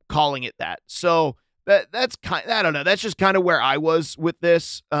 calling it that. So that's I don't know. That's just kind of where I was with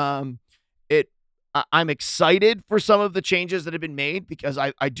this. I'm excited for some of the changes that have been made because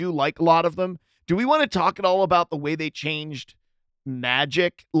I do like a lot of them. Do we want to talk at all about the way they changed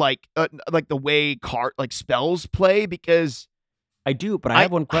Magic, like the way spells play? Because I do, but I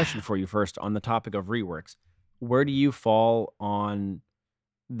have one question for you first on the topic of reworks. Where do you fall on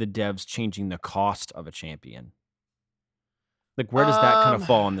the devs changing the cost of a champion? Like, where does that kind of um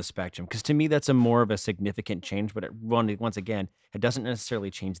fall on the spectrum? Because to me, that's a more of a significant change, but once again, it doesn't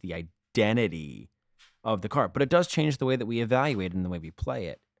necessarily change the identity of the card, but it does change the way that we evaluate and the way we play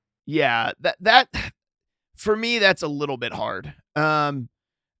it. yeah, that for me that's a little bit hard. And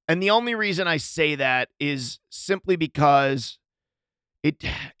the only reason I say that is simply because it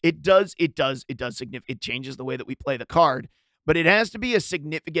changes the way that we play the card, but it has to be a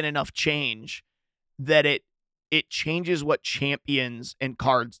significant enough change that it changes what champions and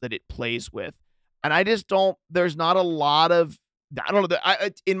cards that it plays with. And I just don't. There's not a lot of. I don't know.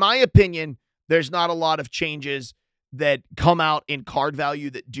 In my opinion, there's not a lot of changes that come out in card value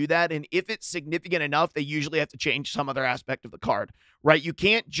that do that. And if it's significant enough, they usually have to change some other aspect of the card, right? You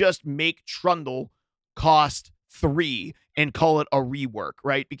can't just make Trundle cost 3 and call it a rework,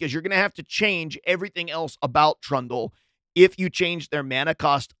 right? Because you're going to have to change everything else about Trundle if you change their mana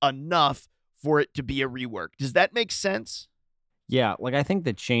cost enough for it to be a rework. Does that make sense? Yeah, like I think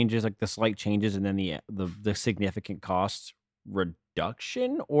the changes, like the slight changes, and then the significant cost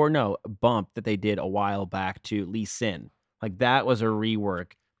reduction or no bump that they did a while back to Lee Sin, like that was a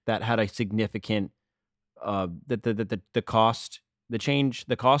rework that had a significant the cost the change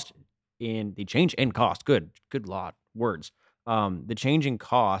in cost. Good lot words. The change in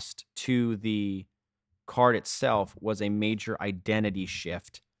cost to the card itself was a major identity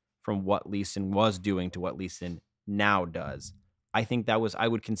shift from what Lee Sin was doing to what Lee Sin now does. I think I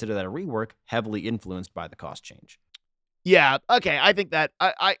would consider that a rework heavily influenced by the cost change. Yeah. Okay. I think that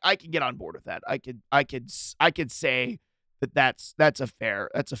I can get on board with that. I could say that's a fair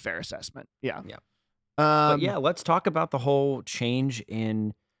assessment. Yeah. Yeah. But Um. yeah, let's talk about the whole change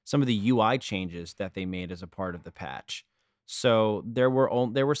in some of the UI changes that they made as a part of the patch. So there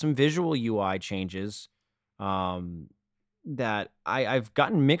were some visual UI changes um, that I've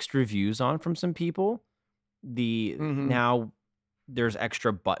gotten mixed reviews on from some people. Mhm. Now there's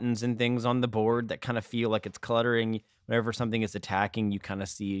extra buttons and things on the board that kind of feel like it's cluttering. Whenever something is attacking, you kind of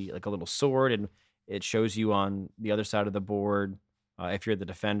see like a little sword, and it shows you on the other side of the board, if you're the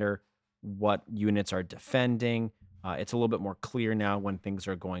defender, what units are defending. It's a little bit more clear now when things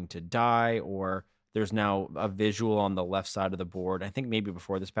are going to die, or there's now a visual on the left side of the board. I think maybe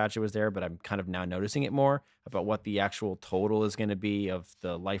before this patch it was there, but I'm kind of now noticing it more about what the actual total is going to be of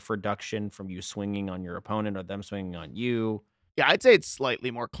the life reduction from you swinging on your opponent or them swinging on you. Yeah, I'd say it's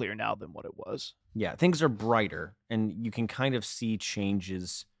slightly more clear now than what it was. Yeah, things are brighter, and you can kind of see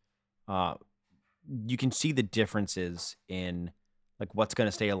changes. You can see the differences in like what's going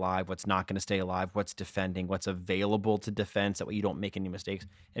to stay alive, what's not going to stay alive, what's defending, what's available to defense. That way you don't make any mistakes.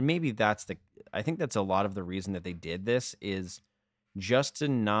 And maybe I think that's a lot of the reason that they did this is just to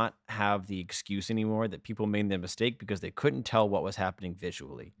not have the excuse anymore that people made the mistake because they couldn't tell what was happening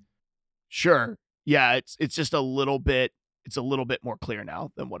visually. Sure. Yeah, it's just a little bit more clear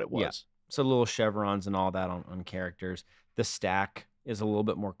now than what it was. Yeah. So little chevrons and all that on characters. The stack is a little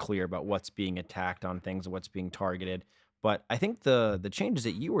bit more clear about what's being attacked on things and what's being targeted. But I think the changes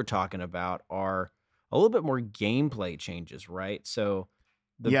that you were talking about are a little bit more gameplay changes, right? So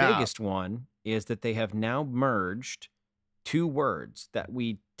the biggest one is that they have now merged two words that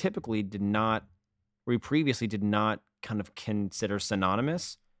we previously did not kind of consider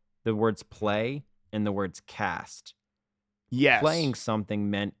synonymous, the words play and the words cast. Yes. Playing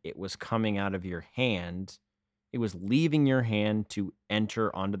something meant it was coming out of your hand. It was leaving your hand to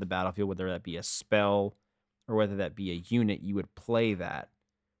enter onto the battlefield, whether that be a spell or whether that be a unit, you would play that.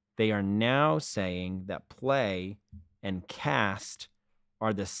 They are now saying that play and cast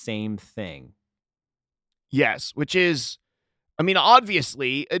are the same thing. Yes, which is, I mean,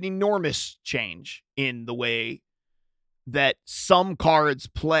 obviously an enormous change in the way that some cards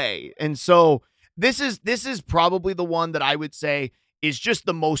play. And so this is probably the one that I would say is just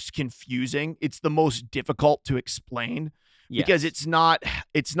the most confusing. It's the most difficult to explain. Yes. Because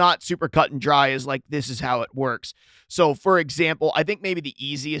it's not super cut and dry as like, this is how it works. So for example, I think maybe the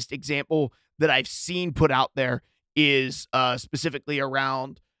easiest example that I've seen put out there is specifically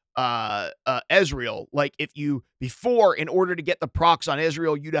around Ezreal. Like in order to get the procs on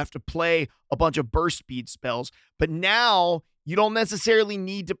Ezreal, you'd have to play a bunch of burst speed spells. But now you don't necessarily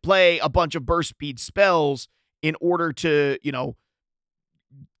need to play a bunch of burst speed spells in order to,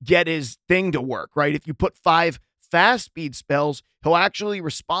 get his thing to work, right? If you put 5 fast speed spells, he'll actually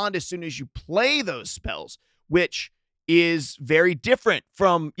respond as soon as you play those spells, which is very different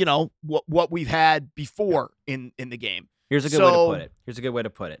from, what we've had before in the game. Here's a good way to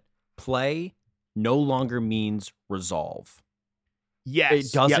put it. Play no longer means resolve. Yes.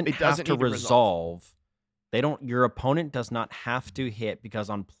 It doesn't have to resolve. Your opponent does not have to hit, because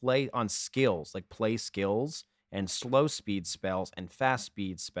on skills, like play skills and slow speed spells and fast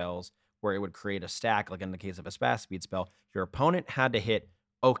speed spells, where it would create a stack, like in the case of a fast speed spell, your opponent had to hit,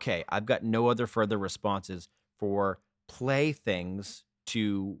 okay, I've got no other further responses for play things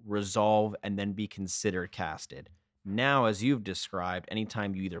to resolve and then be considered casted. Now, as you've described,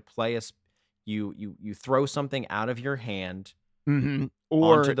 anytime you either play you throw something out of your hand or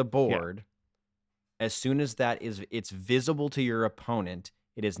onto the board, as soon as it's visible to your opponent,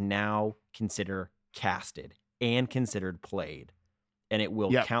 it is now considered casted and considered played. And it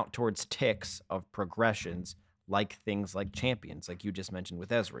will count towards ticks of progressions, like things like champions, like you just mentioned with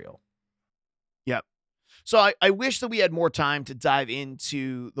Ezreal. Yep. So I wish that we had more time to dive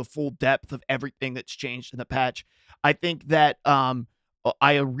into the full depth of everything that's changed in the patch. I think that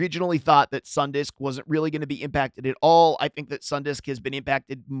I originally thought that Sundisk wasn't really going to be impacted at all. I think that Sundisk has been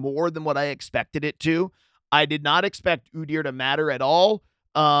impacted more than what I expected it to. I did not expect Udyr to matter at all,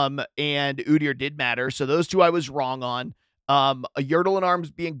 and Udyr did matter. So those two I was wrong on. A Yordle and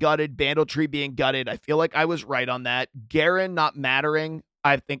Arms being gutted, Bandletree being gutted. I feel like I was right on that. Garen not mattering.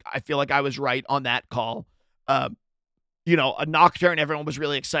 I feel like I was right on that call. A Nocturne, everyone was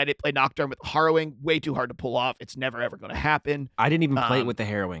really excited. Play Nocturne with Harrowing. Way too hard to pull off. It's never, ever going to happen. I didn't even play it with the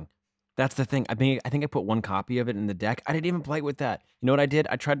Harrowing. That's the thing. I think I put one copy of it in the deck. I didn't even play it with that. You know what I did?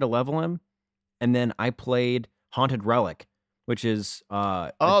 I tried to level him, and then I played Haunted Relic, which is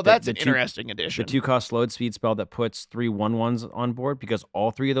that's an interesting addition. The 2-cost load speed spell that puts 3 1/1s on board, because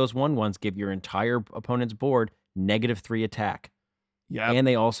all 3 of those 1/1s give your entire opponent's board -3 attack. Yeah, and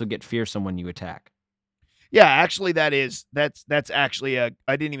they also get fearsome when you attack. Yeah, actually, that's actually I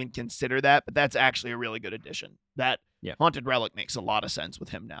didn't even consider that, but that's actually a really good addition. Haunted Relic makes a lot of sense with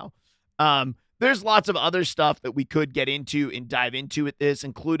him now. There's lots of other stuff that we could get into and dive into with this,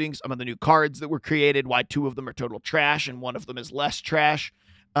 including some of the new cards that were created, why 2 of them are total trash and 1 of them is less trash.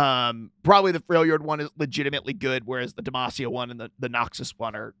 Probably the Freljord one is legitimately good, whereas the Demacia one and the Noxus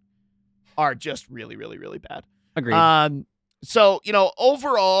one are just really, really, really bad. Agreed. So,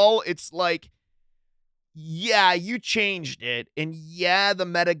 overall, it's like, yeah, you changed it, and yeah, the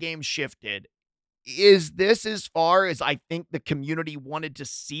metagame shifted. is this as far as I think the community wanted to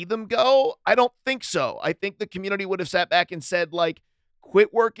see them go? I don't think so. I think the community would have sat back and said, like,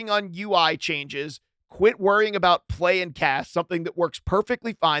 quit working on UI changes, quit worrying about play and cast, something that works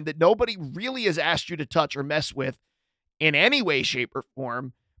perfectly fine, that nobody really has asked you to touch or mess with in any way, shape, or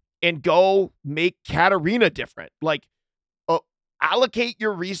form, and go make Katarina different. Like, allocate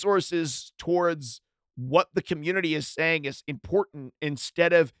your resources towards what the community is saying is important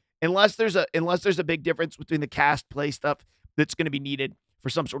instead of, unless there's a big difference between the cast play stuff that's going to be needed for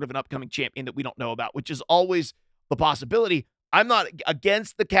some sort of an upcoming champion that we don't know about, which is always the possibility. I'm not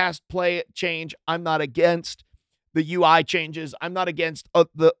against the cast play change. I'm not against the UI changes. I'm not against a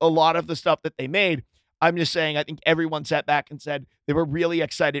lot of the stuff that they made. I'm just saying I think everyone sat back and said they were really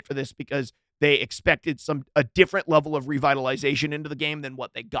excited for this because they expected a different level of revitalization into the game than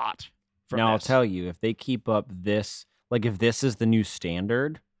what they got from Now, this. I'll tell you, if they keep up this, like if this is the new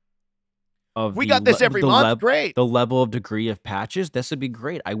standard of We got this every month, great. The level of degree of patches, this would be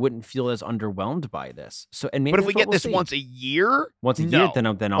great. I wouldn't feel as underwhelmed by this. So, and maybe But if we that's what get we'll this see. once a year, year,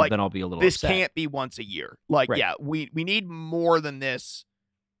 then Like, I'll be a little this upset. can't be once a year. Like, Right. yeah, we need more than this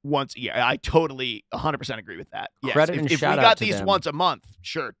once a year. I totally 100% agree with that. Yes. Credit if, and if shout we out got to these them. once a month,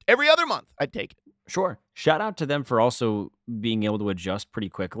 sure. Every other month, I'd take it. Sure. Shout out to them for also being able to adjust pretty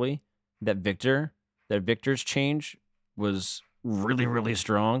quickly. That Victor's change was really, really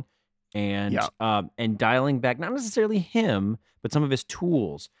strong. And and dialing back, not necessarily him, but some of his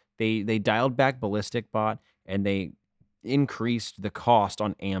tools. They dialed back Ballistic Bot and they increased the cost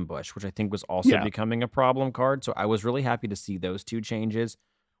on Ambush, which I think was also becoming a problem card. So I was really happy to see those two changes.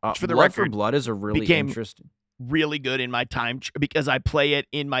 For the Blood for record, Blood is a really became interesting. really good in my time because I play it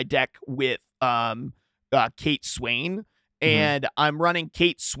in my deck with Kate Swain, and I'm running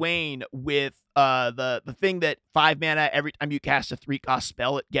Kate Swain with the thing that 5 mana every time you cast a 3-cost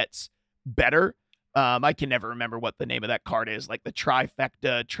spell it gets better. I can never remember what the name of that card is, like the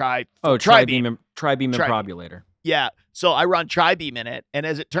trifecta Tri-beam Improbulator. Yeah, so I run Tri-beam in it, and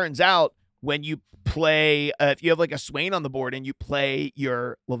as it turns out, when you play, if you have like a Swain on the board and you play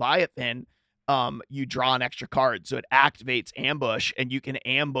your Leviathan, you draw an extra card, so it activates Ambush, and you can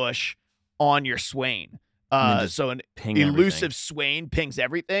ambush on your Swain. So an elusive Swain pings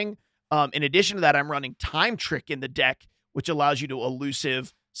everything. In addition to that, I'm running Time Trick in the deck, which allows you to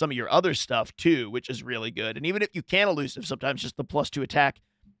elusive some of your other stuff too, which is really good. And even if you can elusive, sometimes just the +2 attack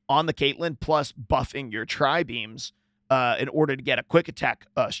on the Caitlyn plus buffing your Tri-beams in order to get a quick attack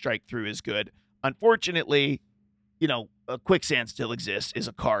strike through is good. Unfortunately, a Quicksand still exists is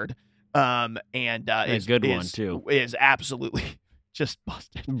a card. And a good one too. Is absolutely just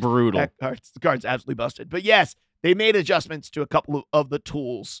busted. Brutal. The card's absolutely busted. But yes, they made adjustments to a couple of the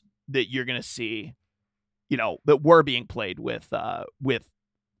tools that you're gonna see, that were being played with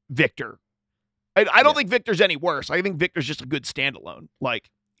Victor. I don't think Victor's any worse. I think Victor's just a good standalone. Like,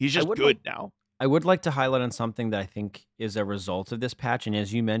 he's just good now. I would like to highlight on something that I think is a result of this patch, and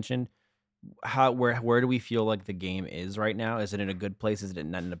as you mentioned, where do we feel like the game is right now? Is it in a good place? Is it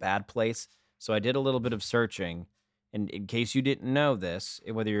in a bad place? So I did a little bit of searching, and in case you didn't know this,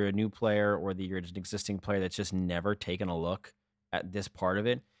 whether you're a new player or whether you're an existing player that's just never taken a look at this part of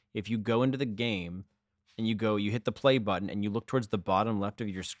it, if you go into the game and you hit the play button and you look towards the bottom left of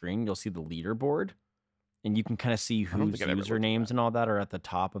your screen, you'll see the leaderboard, and you can kind of see whose usernames and all that are at the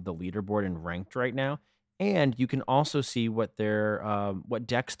top of the leaderboard and ranked right now. And you can also see what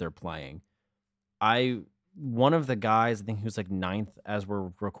decks they're playing. One of the guys, I think who's like 9th as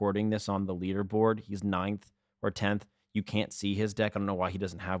we're recording this on the leaderboard, he's 9th or 10th. You can't see his deck. I don't know why he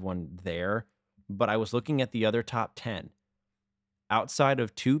doesn't have one there, but I was looking at the other top 10. Outside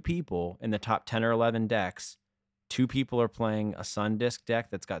of 2 people in the top 10 or 11 decks, 2 people are playing a Sundisk deck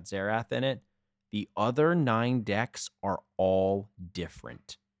that's got Xerath in it. The other 9 decks are all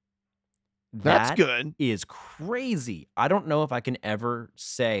different. That's good. Is crazy. I don't know if I can ever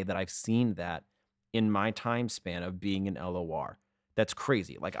say that I've seen that in my time span of being an LOR. That's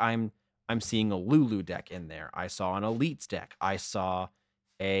crazy. Like I'm seeing a Lulu deck in there. I saw an Elites deck. I saw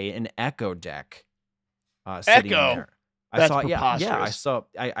an Echo deck sitting in there. I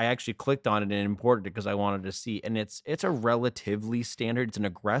actually clicked on it and imported it because I wanted to see. And it's a relatively standard. It's an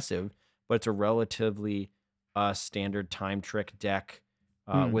aggressive, but it's a relatively standard Time Trick deck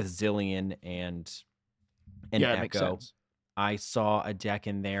with Zillion and Echo. Makes sense. I saw a deck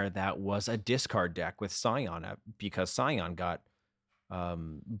in there that was a discard deck with Scion because Scion got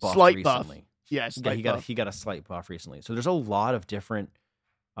buffed slight recently. Buff. Yes, he got a slight buff recently. So there's a lot of different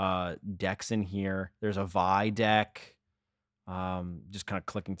decks in here. There's a Vi deck. Just kind of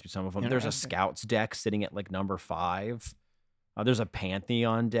clicking through some of them. There's a Scouts deck sitting at like number 5. There's a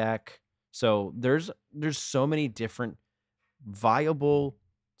Pantheon deck. So there's so many different viable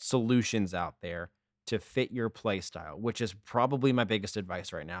solutions out there to fit your play style, which is probably my biggest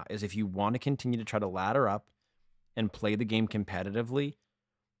advice right now, is if you want to continue to try to ladder up and play the game competitively,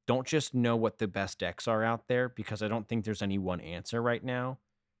 don't just know what the best decks are out there, because I don't think there's any one answer right now.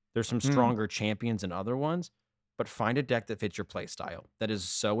 There's some stronger champions and other ones, but find a deck that fits your play style. That is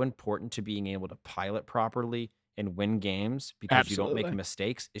so important to being able to pilot properly and win games, because you don't make Absolutely.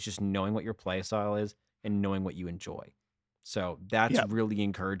 mistakes. It's just knowing what your play style is and knowing what you enjoy. So that's Yeah. really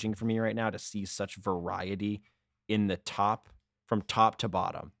encouraging for me right now to see such variety in the top, from top to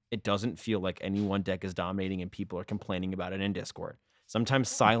bottom. It doesn't feel like any one deck is dominating and people are complaining about it in Discord. Sometimes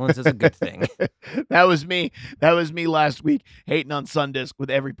silence is a good thing. That was me. That was me last week, hating on Sundisk with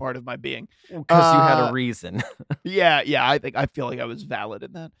every part of my being. Because you had a reason. Yeah, I feel like I was valid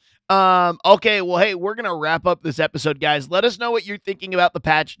in that. Okay, well, hey, we're gonna wrap up this episode, guys. Let us know what you're thinking about the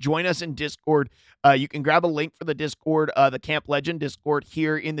patch. Join us in Discord. You can grab a link for the Discord, the Camp Legend Discord,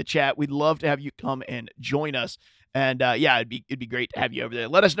 here in the chat. We'd love to have you come and join us. And yeah, it'd be great to have you over there.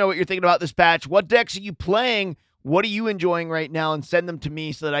 Let us know what you're thinking about this patch. What decks are you playing? What are you enjoying right now? And send them to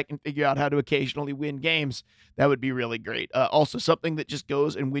me so that I can figure out how to occasionally win games. That would be really great. Also, something that just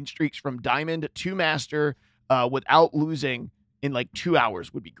goes and win streaks from Diamond to Master without losing in like 2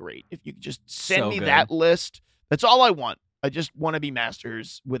 hours would be great. If you could just send me that list. That's all I want. I just want to be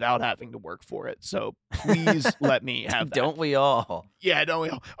Masters without having to work for it. So please let me have that. Don't we all? Yeah, don't we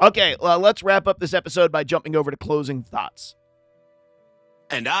all? Okay, let's wrap up this episode by jumping over to closing thoughts.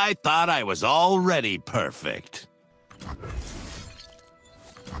 And I thought I was already perfect.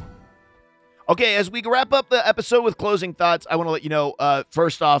 Okay, as we wrap up the episode with closing thoughts, I want to let you know,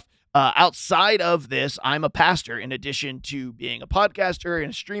 first off, outside of this, I'm a pastor in addition to being a podcaster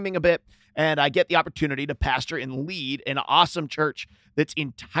and streaming a bit, and I get the opportunity to pastor and lead an awesome church that's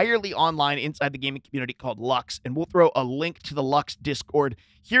entirely online inside the gaming community called Lux, and we'll throw a link to the Lux Discord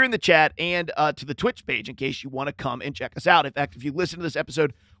here in the chat and to the Twitch page in case you want to come and check us out. In fact, if you listen to this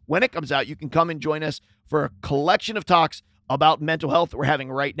episode when it comes out, you can come and join us for a collection of talks about mental health that we're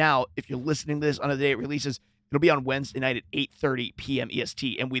having right now. If you're listening to this on the day it releases, it'll be on Wednesday night at 8:30 p.m.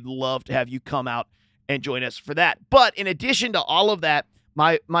 EST, and we'd love to have you come out and join us for that. But in addition to all of that,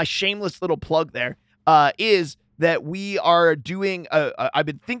 my shameless little plug there is that we are doing, I've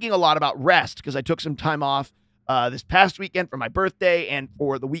been thinking a lot about rest because I took some time off this past weekend for my birthday and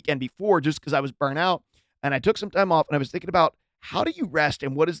for the weekend before just because I was burnt out. And I took some time off and I was thinking about how do you rest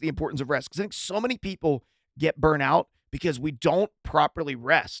and what is the importance of rest? Because I think so many people get burnt out because we don't properly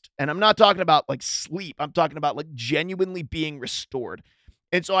rest. And I'm not talking about like sleep. I'm talking about like genuinely being restored.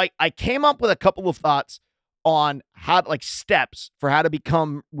 And so I came up with a couple of thoughts on how, like, steps for how to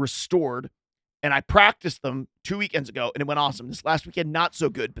become restored. And I practiced them 2 weekends ago and it went awesome. This last weekend, not so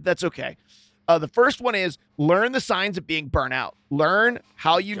good, but that's okay. The first one is learn the signs of being burnt out. Learn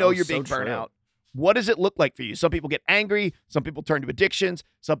how you know you're being burnt out. What does it look like for you? Some people get angry. Some people turn to addictions.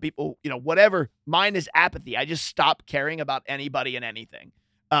 Some people, whatever. Mine is apathy. I just stop caring about anybody and anything.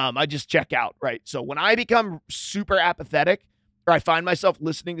 I just check out, right? So when I become super apathetic or I find myself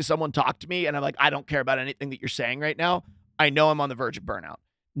listening to someone talk to me and I'm like, I don't care about anything that you're saying right now, I know I'm on the verge of burnout.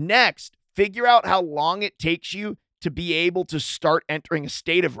 Next, figure out how long it takes you to be able to start entering a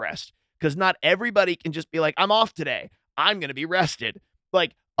state of rest. Because not everybody can just be like, I'm off today. I'm going to be rested.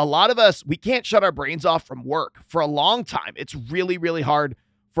 Like, a lot of us, we can't shut our brains off from work for a long time. It's really, really hard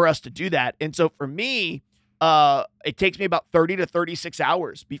for us to do that. And so for me, it takes me about 30 to 36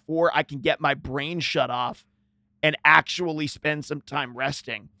 hours before I can get my brain shut off and actually spend some time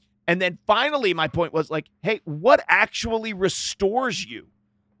resting. And then finally, my point was like, hey, what actually restores you?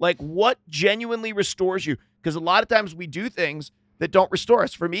 Like, what genuinely restores you? Because a lot of times we do things that don't restore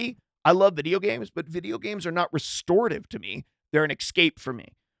us. For me, I love video games, but video games are not restorative to me. They're an escape for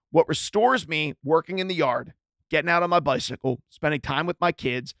me. What restores me, working in the yard, getting out on my bicycle, spending time with my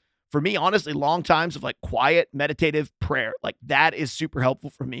kids. For me, honestly, long times of like quiet, meditative prayer, like that is super helpful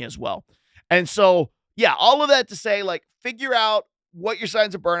for me as well. And so, yeah, all of that to say, like, figure out what your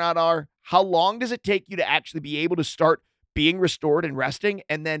signs of burnout are. How long does it take you to actually be able to start being restored and resting?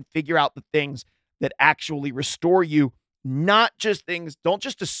 And then figure out the things that actually restore you. Not just things, don't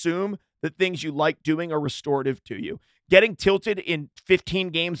just assume that things you like doing are restorative to you. Getting tilted in 15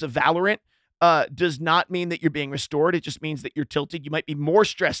 games of Valorant does not mean that you're being restored. It just means that you're tilted. You might be more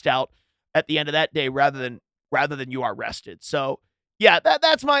stressed out at the end of that day rather than you are rested. So yeah,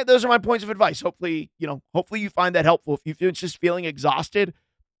 those are my points of advice. Hopefully you find that helpful. If you're just feeling exhausted,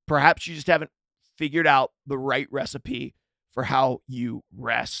 perhaps you just haven't figured out the right recipe for how you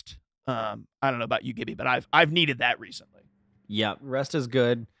rest. I don't know about you, Gibby, but I've needed that recently. Yeah, rest is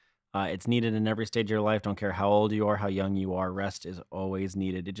good. It's needed in every stage of your life. Don't care how old you are, how young you are. Rest is always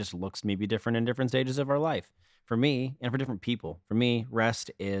needed. It just looks maybe different in different stages of our life. For me, and for different people. For me,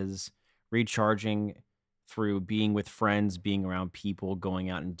 rest is recharging through being with friends, being around people, going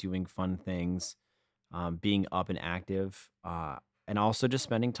out and doing fun things, being up and active, and also just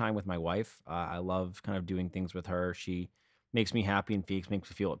spending time with my wife. I love kind of doing things with her. She makes me happy and makes me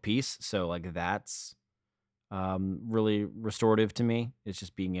feel at peace. So like that's really restorative to me. It's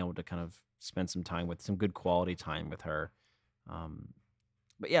just being able to kind of spend some time with some good quality time with her.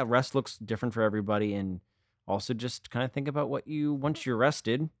 But yeah, rest looks different for everybody, and also just kind of think about once you're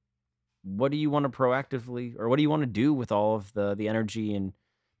rested, what do you want to proactively, or what do you want to do with all of the energy, and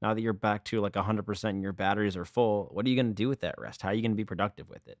now that you're back to like 100% and your batteries are full, what are you going to do with that rest? How are you going to be productive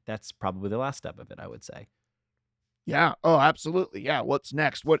with it? That's probably the last step of it, I would say. Yeah. Oh, absolutely. Yeah. What's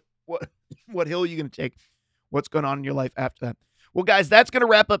next? What hill are you going to take? What's going on in your life after that? Well, guys, that's going to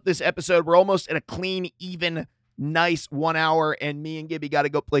wrap up this episode. We're almost at a clean, even, nice 1 hour, and me and Gibby got to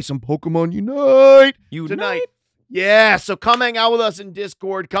go play some Pokemon Unite tonight. Yeah, so come hang out with us in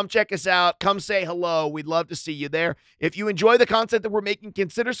Discord. Come check us out. Come say hello. We'd love to see you there. If you enjoy the content that we're making,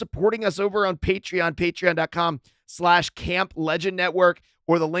 consider supporting us over on Patreon, patreon.com/Camp Legend Network,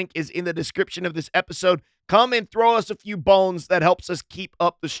 or the link is in the description of this episode. Come and throw us a few bones. That helps us keep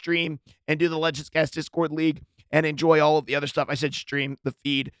up the stream and do the Legends Cast Discord League and enjoy all of the other stuff. I said stream, the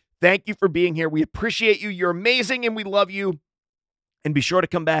feed. Thank you for being here. We appreciate you. You're amazing, and we love you. And be sure to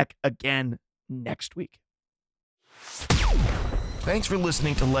come back again next week. Thanks for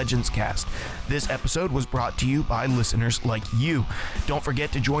listening to Legends Cast. This episode was brought to you by listeners like you. Don't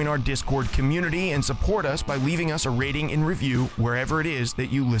forget to join our Discord community and support us by leaving us a rating and review wherever it is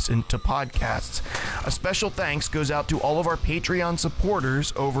that you listen to podcasts. A special thanks goes out to all of our Patreon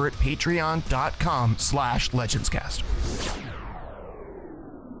supporters over at patreon.com/legendscast.